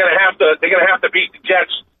 they're gonna have to beat the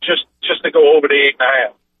Jets just to go over the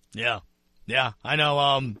 8.5. Yeah, I know.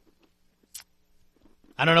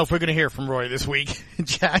 I don't know if we're gonna hear from Roy this week,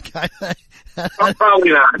 Jack.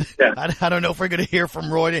 Probably not. Yeah. I don't know if we're gonna hear from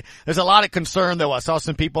Roy. There's a lot of concern, though. I saw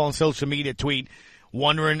some people on social media tweet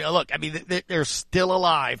wondering. Look, I mean, they're still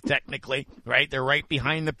alive technically, right? They're right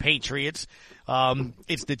behind the Patriots.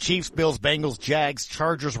 It's the Chiefs, Bills, Bengals, Jags,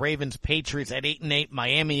 Chargers, Ravens, Patriots at 8-8,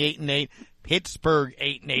 Miami 8-8, Pittsburgh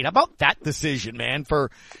 8-8. How about that decision, man,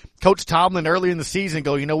 for Coach Tomlin early in the season?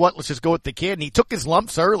 Go, you know what? Let's just go with the kid. And he took his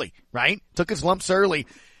lumps early, right? Took his lumps early,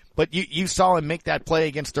 but you saw him make that play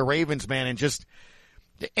against the Ravens, man, and just,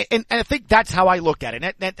 and I think that's how I look at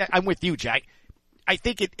it. I'm with you, Jack. I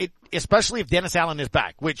think it, especially if Dennis Allen is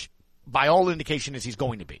back, which by all indication is he's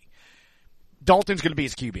going to be. Dalton's going to be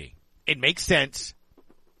his QB. It makes sense.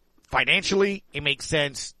 Financially, it makes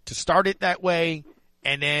sense to start it that way.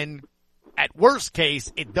 And then at worst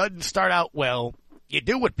case, it doesn't start out well. You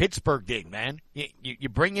do what Pittsburgh did, man. You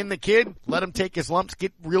bring in the kid, let him take his lumps,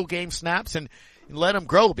 get real game snaps, and let him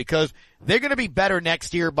grow, because they're going to be better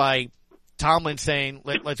next year by Tomlin saying,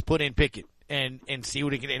 let's put in Pickett and see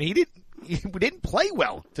what he can. And he didn't play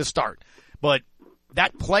well to start, but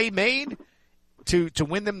that play made to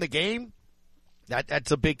win them the game,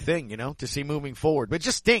 that's a big thing, to see moving forward. But it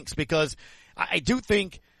just stinks, because I do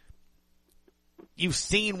think you've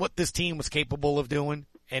seen what this team was capable of doing,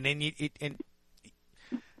 and then you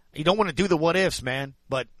don't want to do the what ifs, man,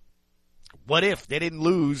 but what if they didn't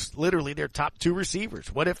lose literally their top 2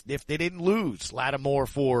 receivers? What if they didn't lose Lattimore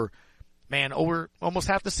for, man, over almost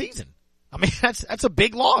half the season? I mean, that's a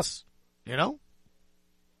big loss, Oh,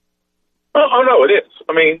 no, it is.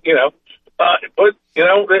 I mean, but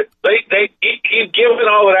he's given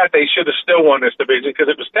all of that, they should have still won this division, because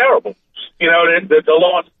it was terrible. The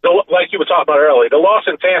loss, like you were talking about earlier, the loss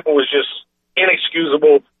in Tampa was just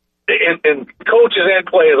inexcusable, and coaches and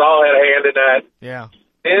players all had a hand in that. Yeah.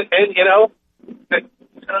 And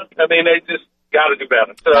I mean, they just got to do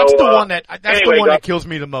better. So, that's the one that kills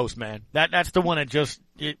me the most, man. That's the one that just,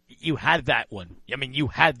 you had that one. I mean, you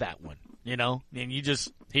had that one, and you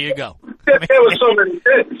just, here you go. There were so many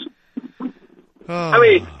things. I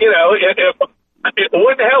mean,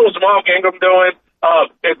 what the hell was Mark Ingram doing?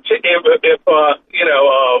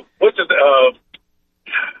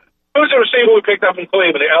 Who's the receiver we picked up in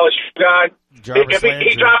Cleveland, the LSU guy? If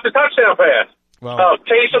he dropped a touchdown pass. Well,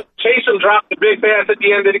 Taysom dropped the big pass at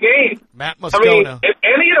the end of the game. Matt Moscona. I mean, if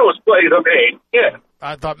any of those plays are made, yeah.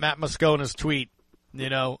 I thought Matt Moscona's tweet,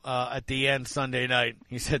 at the end Sunday night,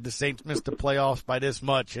 he said the Saints missed the playoffs by this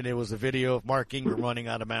much, and it was a video of Mark Ingram running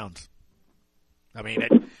out of bounds. I mean,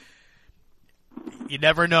 you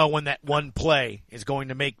never know when that one play is going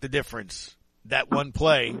to make the difference. That one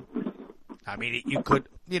play, I mean, you could,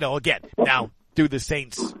 again, now, do the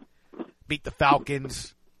Saints beat the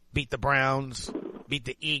Falcons, beat the Browns, beat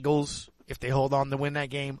the Eagles if they hold on to win that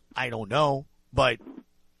game? I don't know, but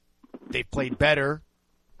they've played better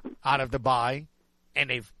out of the bye, and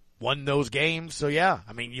they've won those games. So, yeah,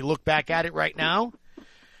 I mean, you look back at it right now,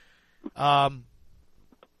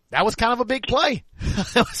 that was kind of a big play.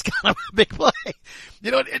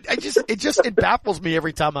 It baffles me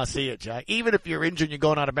every time I see it, Jack. Even if you're injured and you're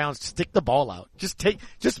going out of bounds, stick the ball out. Just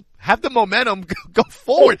have the momentum, go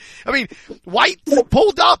forward. I mean, White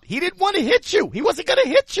pulled up. He didn't want to hit you. He wasn't going to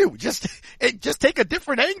hit you. Just take a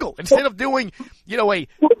different angle. Instead of doing, a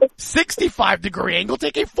 65-degree angle,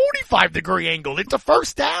 take a 45-degree angle. It's a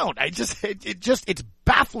first down. It's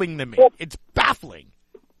baffling to me. It's baffling.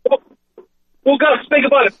 Well, Gus, think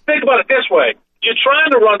about it this way. You're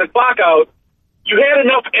trying to run the clock out. You had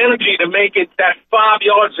enough energy to make it that 5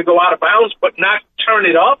 yards to go out of bounds, but not turn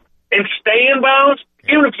it up and stay in bounds.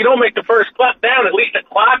 Even if you don't make the first clap down, at least the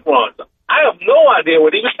clock runs. I have no idea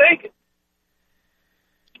what he was thinking.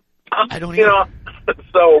 I don't even.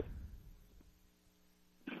 So,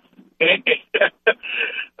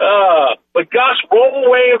 but Gus, roll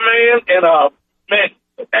away, man, and man.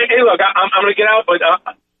 Hey, look, I'm going to get out, but.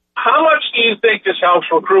 How much do you think this helps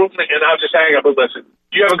recruiting? And I'll just hang up and listen.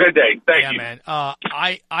 You have a good day. Thank you. Yeah, man.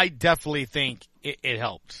 I definitely think it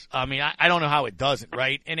helps. I mean, I don't know how it doesn't,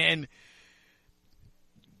 right? And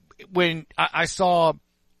when I saw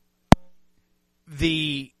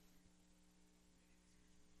the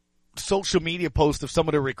social media post of some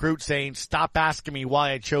of the recruits saying, "Stop asking me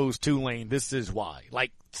why I chose Tulane. This is why."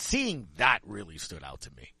 Like, seeing that really stood out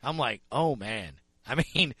to me. I'm like, oh man. I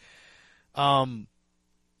mean,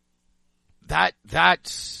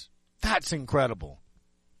 That's incredible.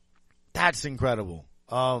 That's incredible.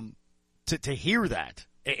 To hear that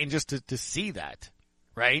and just to see that,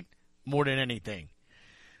 right? More than anything.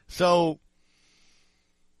 So,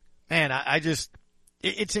 man,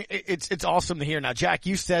 it's awesome to hear. Now, Jack,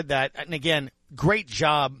 you said that, and again, great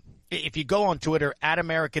job. If you go on Twitter,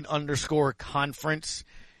 @American_conference,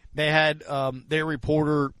 they had, their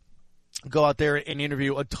reporter go out there and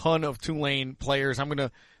interview a ton of Tulane players. I'm going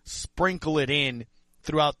to sprinkle it in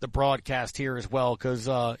throughout the broadcast here as well, because,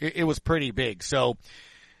 it was pretty big. So,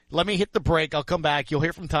 let me hit the break. I'll come back. You'll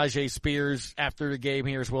hear from Tyjae Spears after the game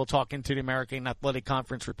here as well, talking to the American Athletic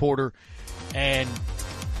Conference reporter. And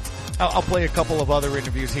I'll play a couple of other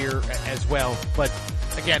interviews here as well. But,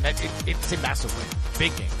 again, it's a massive win.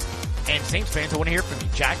 Big game. And Saints fans, I want to hear from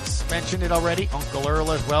you. Jack's mentioned it already. Uncle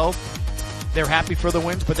Earl as well. They're happy for the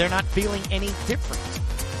wins, but they're not feeling any different.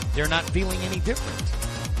 They're not feeling any different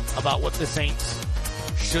about what the Saints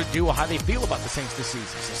should do or how they feel about the Saints this season.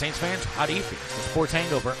 So Saints fans, how do you feel? The Sports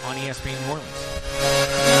Hangover on ESPN New Orleans.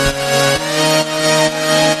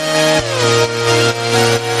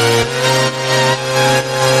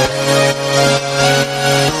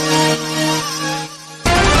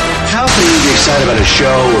 How can you be excited about a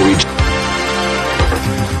show where we...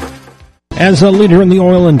 As a leader in the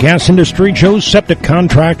oil and gas industry, Joe's Septic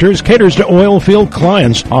Contractors caters to oil field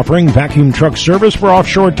clients, offering vacuum truck service for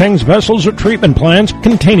offshore tanks, vessels, or treatment plants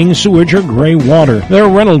containing sewage or gray water. Their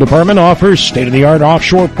rental department offers state-of-the-art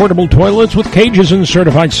offshore portable toilets with cages and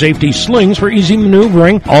certified safety slings for easy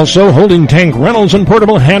maneuvering, also holding tank rentals and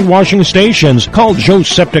portable hand washing stations. Call Joe's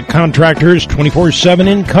Septic Contractors 24/7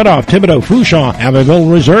 in Cutoff, Thibodaux, Fouchon, Abbeville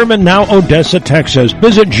Reserve, and now Odessa, Texas.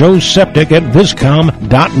 Visit Joe's Septic at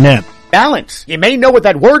viscom.net. Balance. You may know what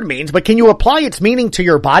that word means, but can you apply its meaning to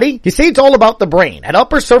your body? You see, it's all about the brain. At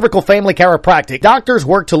Upper Cervical Family Chiropractic, doctors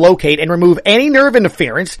work to locate and remove any nerve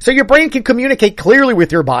interference so your brain can communicate clearly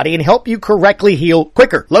with your body and help you correctly heal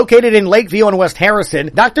quicker. Located in Lakeview and West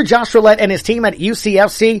Harrison, Dr. Josh Roulette and his team at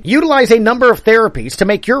UCFC utilize a number of therapies to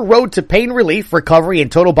make your road to pain relief, recovery,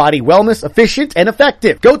 and total body wellness efficient and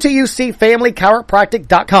effective. Go to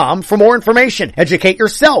UCFamilyChiropractic.com for more information. Educate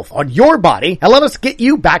yourself on your body and let us get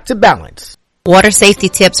you back to balance. Water safety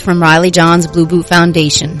tips from Riley John's Blue Boot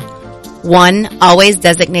Foundation. 1. Always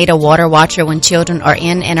designate a water watcher when children are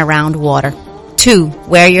in and around water. 2.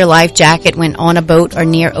 Wear your life jacket when on a boat or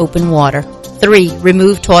near open water. 3.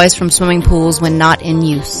 Remove toys from swimming pools when not in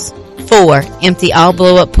use. 4. Empty all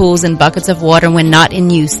blow-up pools and buckets of water when not in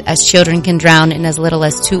use, as children can drown in as little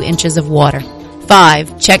as 2 inches of water.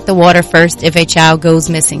 5. Check the water first if a child goes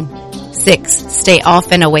missing. 6. Stay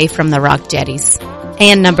off and away from the rock jetties.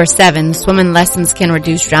 And number 7, swimming lessons can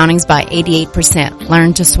reduce drownings by 88%.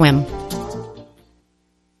 Learn to swim.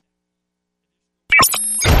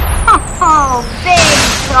 Oh, big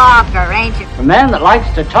talker, ain't you? A man that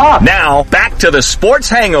likes to talk. Now, back to the Sports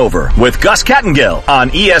Hangover with Gus Kattengill on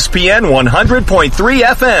ESPN 100.3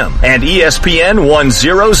 FM and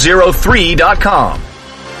ESPN1003.com.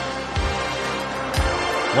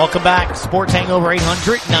 Welcome back. Sports Hangover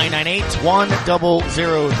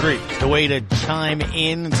 800-998-1003. The way to chime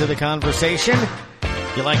into the conversation.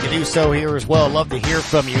 If you'd like to do so here as well, I'd love to hear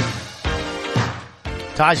from you.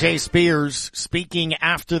 Tyjae Spears speaking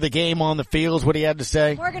after the game on the fields. What he had to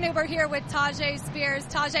say? Morgan Uber here with Tyjae Spears.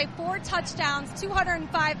 Tyjae, 4 touchdowns,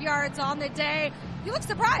 205 yards on the day. You look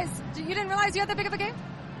surprised. You didn't realize you had that big of a game?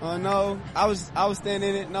 No, I was staying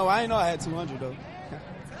in it. No, I didn't know I had 200 though.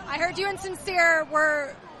 I heard you and Sincere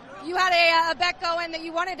you had a bet going that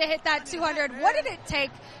you wanted to hit that 200. What did it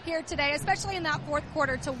take here today, especially in that fourth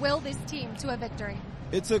quarter, to will this team to a victory?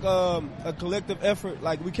 It took a collective effort.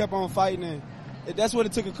 Like, we kept on fighting, and that's what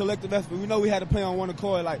it took, a collective effort. We know we had to play on one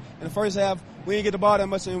accord. Like, in the first half, we didn't get the ball that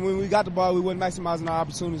much, and when we got the ball, we wasn't maximizing our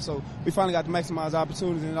opportunities. So we finally got to maximize our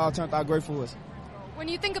opportunities, and it all turned out great for us. When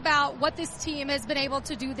you think about what this team has been able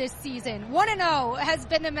to do this season, 1-0 has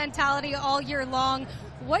been the mentality all year long.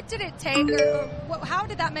 What did it take, or how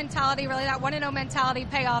did that mentality, really, that 1-0 mentality,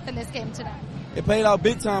 pay off in this game today? It paid off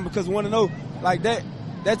big time because 1-0, like that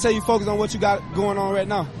tell you focus on what you got going on right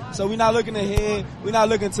now. So we're not looking ahead. We're not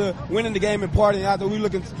looking to winning the game and partying out there. We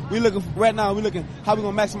looking right now. We're looking how we're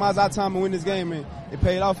gonna maximize our time and win this game, and it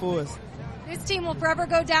paid off for us. This team will forever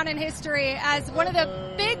go down in history as one of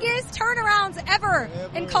the biggest turnarounds ever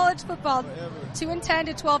in college football. 2-10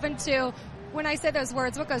 to 12-2. When I say those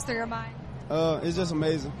words, what goes through your mind? It's just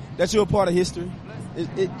amazing that you're a part of history.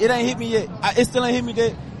 It ain't hit me yet. It still ain't hit me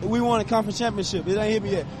that we won a conference championship. It ain't hit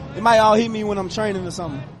me yet. It might all hit me when I'm training or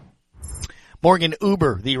something. Morgan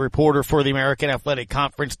Uber, the reporter for the American Athletic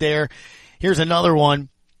Conference there. Here's another one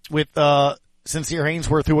with Sincere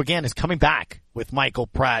Haynesworth, who again is coming back with Michael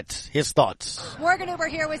Pratt. His thoughts. Morgan Uber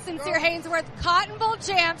here with Sincere Haynesworth, Cotton Bowl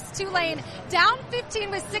champs, Tulane, down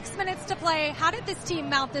 15 with 6 minutes to play. How did this team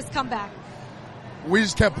mount this comeback? We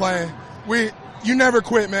just kept playing. You never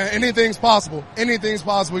quit, man. Anything's possible. Anything's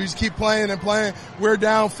possible. You just keep playing and playing. We're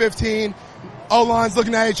down 15. O-line's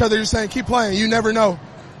looking at each other, just saying, keep playing. You never know.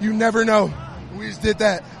 You never know. We just did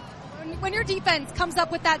that. When your defense comes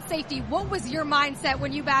up with that safety, what was your mindset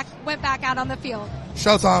when you went back out on the field?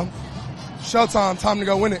 Showtime. Showtime. Time to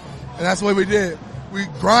go win it. And that's what we did. We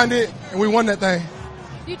grinded and we won that thing.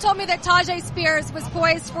 You told me that Tyjae Spears was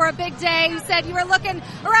poised for a big day. You said you were looking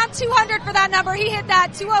around 200 for that number. He hit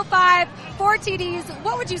that, 205, 4 TDs.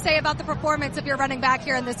 What would you say about the performance of your running back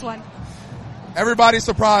here in this one? Everybody's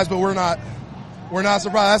surprised, but we're not. We're not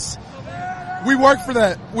surprised. We worked for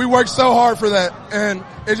that. We worked so hard for that. And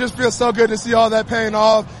it just feels so good to see all that paying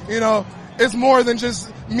off. You know, it's more than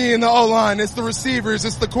just me and the O-line. It's the receivers.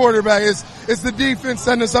 It's the quarterback. It's the defense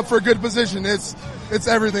setting us up for a good position. It's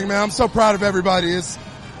everything, man. I'm so proud of everybody.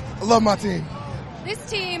 I love my team. This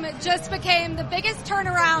team just became the biggest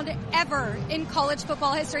turnaround ever in college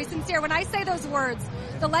football history. Sincere, when I say those words,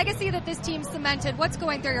 the legacy that this team cemented, what's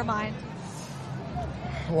going through your mind?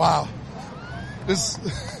 Wow.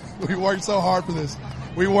 We worked so hard for this.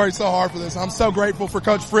 We worked so hard for this. I'm so grateful for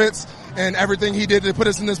Coach Fritz and everything he did to put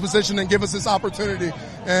us in this position and give us this opportunity.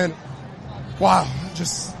 And wow,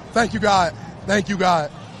 just thank you, God. Thank you,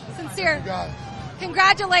 God. Sincere. Thank you, God.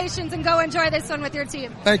 Congratulations, and go enjoy this one with your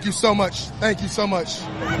team. Thank you so much. Thank you so much.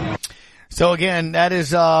 So again, that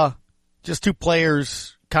is just two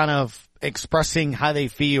players kind of expressing how they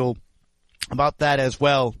feel about that as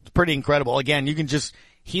well. It's pretty incredible. Again, you can just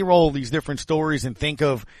hear all these different stories and think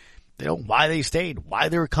of, you know, why they stayed, why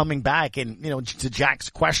they're coming back. And, you know, to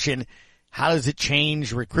Jack's question, how does it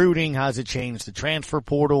change recruiting? How does it change the transfer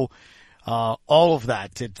portal? All of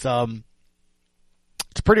that. It's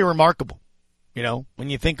pretty remarkable, you know,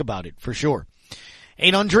 when you think about it, for sure.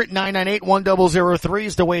 800-998-1003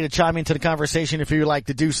 is the way to chime into the conversation if you'd like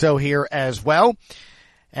to do so here as well.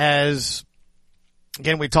 As,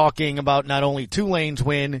 again, we're talking about not only Tulane's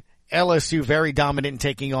win, LSU very dominant in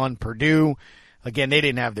taking on Purdue. Again, they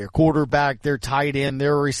didn't have their quarterback, their tight end,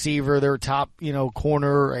 their receiver, their top, you know,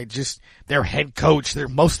 corner, just their head coach,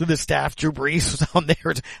 most of the staff. Drew Brees was on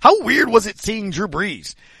there. How weird was it seeing Drew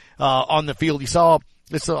Brees on the field? You saw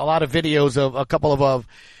a lot of videos of a couple of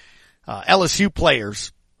LSU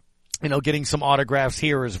players, you know, getting some autographs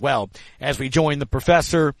here as well as we join the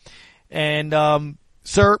professor. And,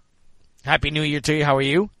 sir, Happy New Year to you. How are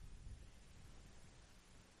you?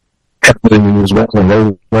 Happy New Year's well.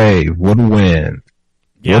 The Wave. What a win.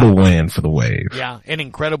 Yeah. What a win for the Wave. Yeah, an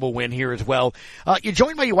incredible win here as well. You're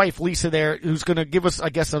joined by your wife, Lisa, there, who's going to give us, I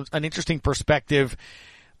guess, an interesting perspective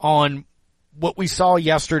on what we saw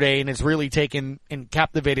yesterday, and it's really taken and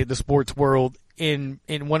captivated the sports world in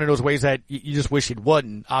one of those ways that you just wish it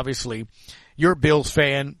wouldn't. Obviously, you're a Bills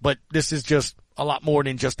fan, but this is just a lot more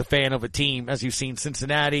than just a fan of a team, as you've seen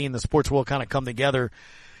Cincinnati and the sports world kind of come together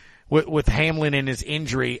with Hamlin and his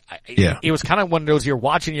injury. Yeah. It was kind of one of those you're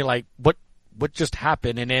watching, you're like, what just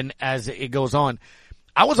happened? And then as it goes on,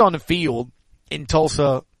 I was on the field in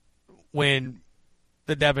Tulsa when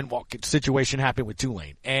the Devin Walker situation happened with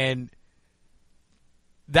Tulane, and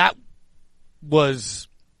that was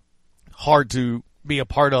hard to be a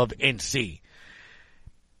part of and see.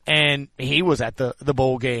 And he was at the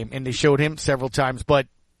bowl game, and they showed him several times. But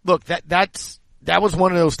look, that was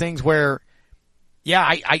one of those things where, yeah,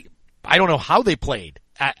 I don't know how they played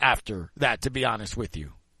after that, to be honest with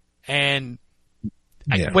you. And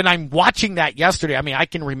yeah. When I'm watching that yesterday, I mean, I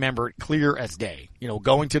can remember it clear as day. You know,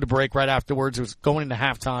 going to the break right afterwards, it was going into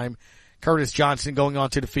halftime. Curtis Johnson going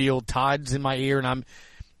onto the field, Todd's in my ear, and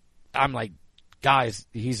I'm like, guys,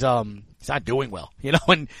 he's not doing well, you know,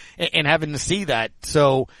 and having to see that.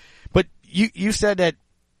 So, but you said that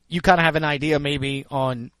you kind of have an idea maybe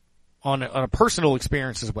on a personal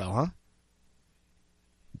experience as well, huh?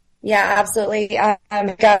 Yeah, absolutely.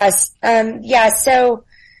 Gus. Yeah, so,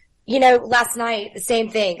 you know, last night, the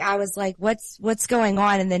same thing. I was like, what's going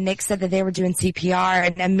on? And then Nick said that they were doing CPR,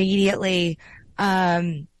 and immediately,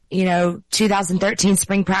 you know, 2013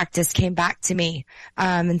 spring practice came back to me.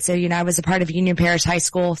 And so, you know, I was a part of Union Parish High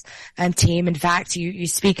School team. In fact, you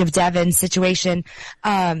speak of Devin's situation.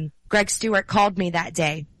 Greg Stewart called me that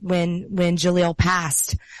day when Jaleel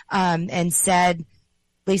passed, and said,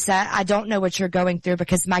 Lisa, I don't know what you're going through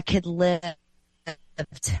because my kid lived.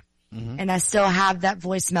 Mm-hmm. And I still have that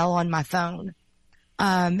voicemail on my phone.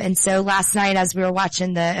 And so last night as we were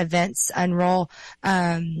watching the events unfold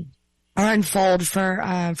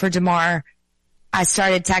for DeMar, I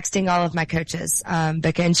started texting all of my coaches,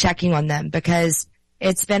 and checking on them because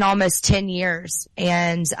it's been almost 10 years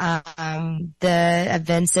and, the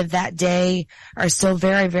events of that day are still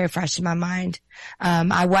very, very fresh in my mind.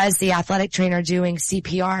 I was the athletic trainer doing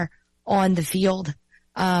CPR on the field,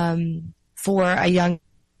 for a young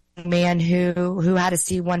man who had a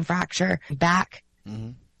C1 fracture back.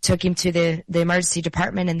 Mm-hmm. Took him to the emergency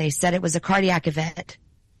department and they said it was a cardiac event.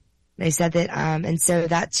 They said that, and so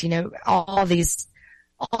that's, all these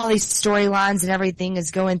storylines and everything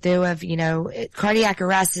is going through of, cardiac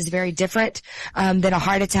arrest is very different, than a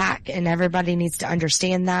heart attack, and everybody needs to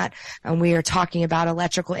understand that. And we are talking about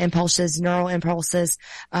electrical impulses, neural impulses,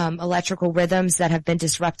 electrical rhythms that have been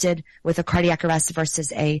disrupted with a cardiac arrest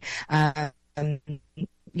versus an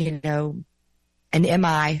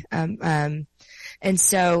MI. And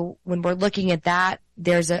so when we're looking at that,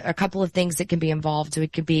 there's a couple of things that can be involved. So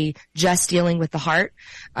it could be just dealing with the heart.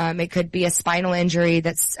 It could be a spinal injury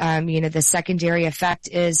that's, the secondary effect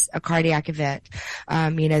is a cardiac event.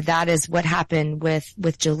 That is what happened with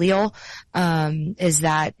Jaleel, is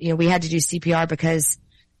that, we had to do CPR because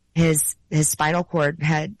his spinal cord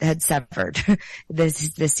had severed. The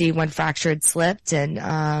C1 fracture had slipped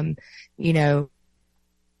and, Jaleel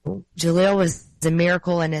was a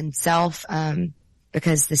miracle in himself,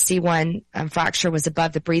 because the C1 fracture was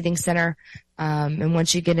above the breathing center. And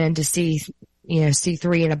once you get into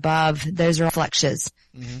C3 and above, those are flexures.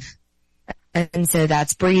 Mm-hmm. And so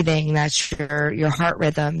that's breathing, that's your heart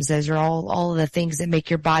rhythms. Those are all of the things that make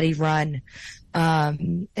your body run.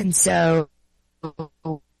 And so,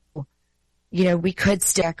 we could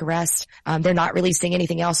still arrest. They're not releasing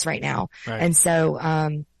anything else right now. Right. And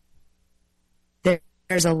so,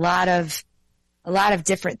 there's a lot of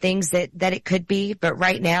different things that it could be, but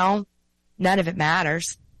right now, none of it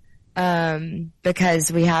matters.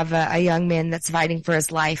 Because we have a young man that's fighting for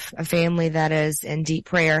his life, a family that is in deep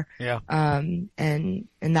prayer. Yeah. And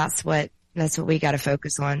that's what we got to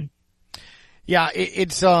focus on. Yeah.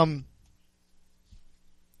 It's just,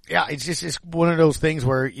 it's one of those things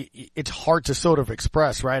where it's hard to sort of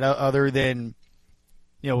express, right? Other than,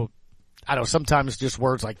 I don't know, sometimes just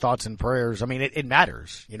words like thoughts and prayers. I mean, it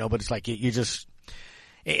matters, but it's like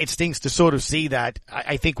it stings to sort of see that.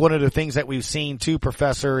 I think one of the things that we've seen too,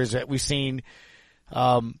 Professor, is that we've seen,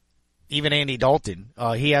 even Andy Dalton,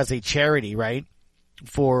 he has a charity, right?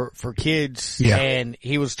 For kids. Yeah. And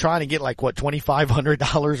he was trying to get like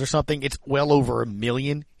 $2,500 or something. It's well over $1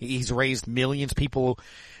 million. He's raised millions. People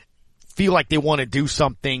feel like they want to do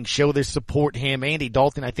something, show they support him. Andy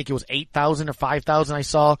Dalton, I think it was 8,000 or 5,000 I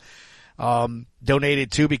saw.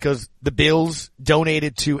 Donated to, because the Bills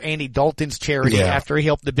donated to Andy Dalton's charity after he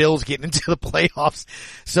helped the Bills get into the playoffs.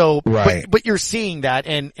 So, right. but you're seeing that.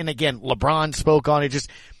 And again, LeBron spoke on it.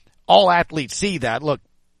 Just all athletes see that. Look,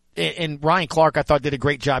 and Ryan Clark, I thought, did a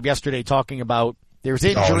great job yesterday talking about there's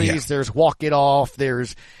injuries, there's walk it off,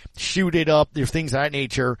 there's shoot it up, there's things of that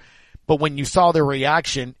nature. But when you saw their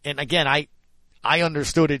reaction, and again, I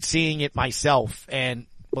understood it seeing it myself, and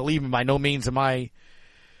believe me, by no means am I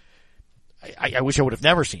wish I would have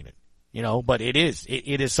never seen it, but it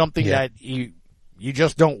is something that you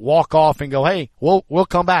just don't walk off and go, hey, we'll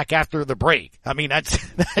come back after the break. I mean, that's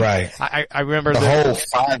right. I remember the whole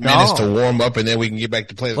 5 minutes to warm up and then we can get back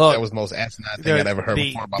to play. Look, that was the most asinine thing I'd ever heard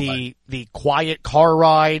before in my life. The quiet car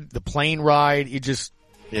ride, the plane ride, it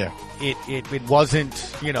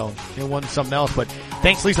wasn't, it wasn't something else. But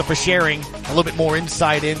thanks, Lisa, for sharing a little bit more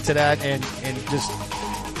insight into that and just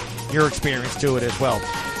your experience to it as well.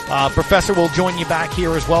 Professor will join you back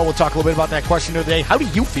here as well. We'll talk a little bit about that question of the day. How do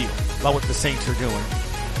you feel about what the Saints are doing?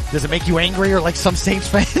 Does it make you angrier like some Saints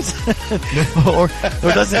fans? or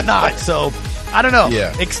does it not? So, I don't know.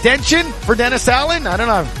 Yeah. Extension for Dennis Allen? I don't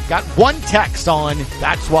know. Got one text on,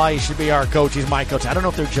 that's why he should be our coach. He's my coach. I don't know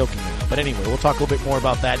if they're joking or not. But anyway, we'll talk a little bit more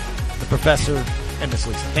about that. The Professor and Miss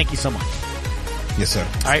Lisa. Thank you so much. Yes, sir.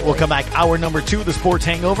 All right, we'll come back. Hour number 2, the Sports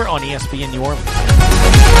Hangover on ESPN New Orleans.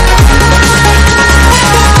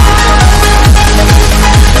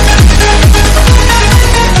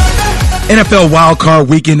 NFL Wildcard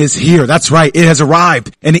Weekend is here. That's right. It has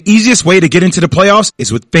arrived. And the easiest way to get into the playoffs is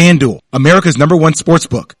with FanDuel, America's #1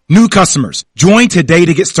 sportsbook. New customers, join today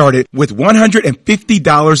to get started with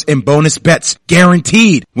 $150 in bonus bets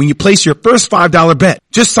guaranteed when you place your first $5 bet.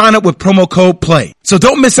 Just sign up with promo code PLAY. So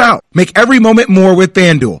don't miss out. Make every moment more with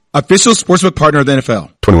FanDuel, official sportsbook partner of the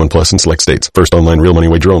NFL. 21 plus in select states. First online real money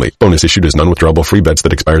wager only. Bonus issued as non-withdrawable free bets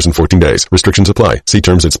that expires in 14 days. Restrictions apply. See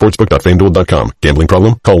terms at sportsbook.fanduel.com. Gambling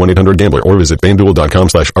problem? Call 1-800-GAMBLER or visit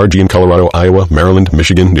fanduel.com/RG in Colorado, Iowa, Maryland,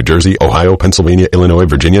 Michigan, New Jersey, Ohio, Pennsylvania, Illinois,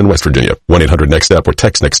 Virginia, and West Virginia. 1-800-NEXT-STEP or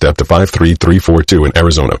text NEXT STEP to 53342 in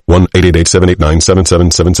Arizona.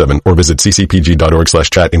 1-888-789-7777 or visit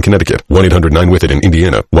ccpg.org/chat in Connecticut. 1-800-9-WITH-IT in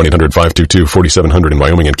Indiana. 1-800-522-4700 in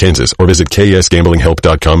Wyoming and Kansas or visit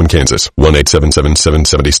KSGamblingHelp.com in Kansas.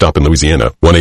 1-877-770-STOP in Louisiana.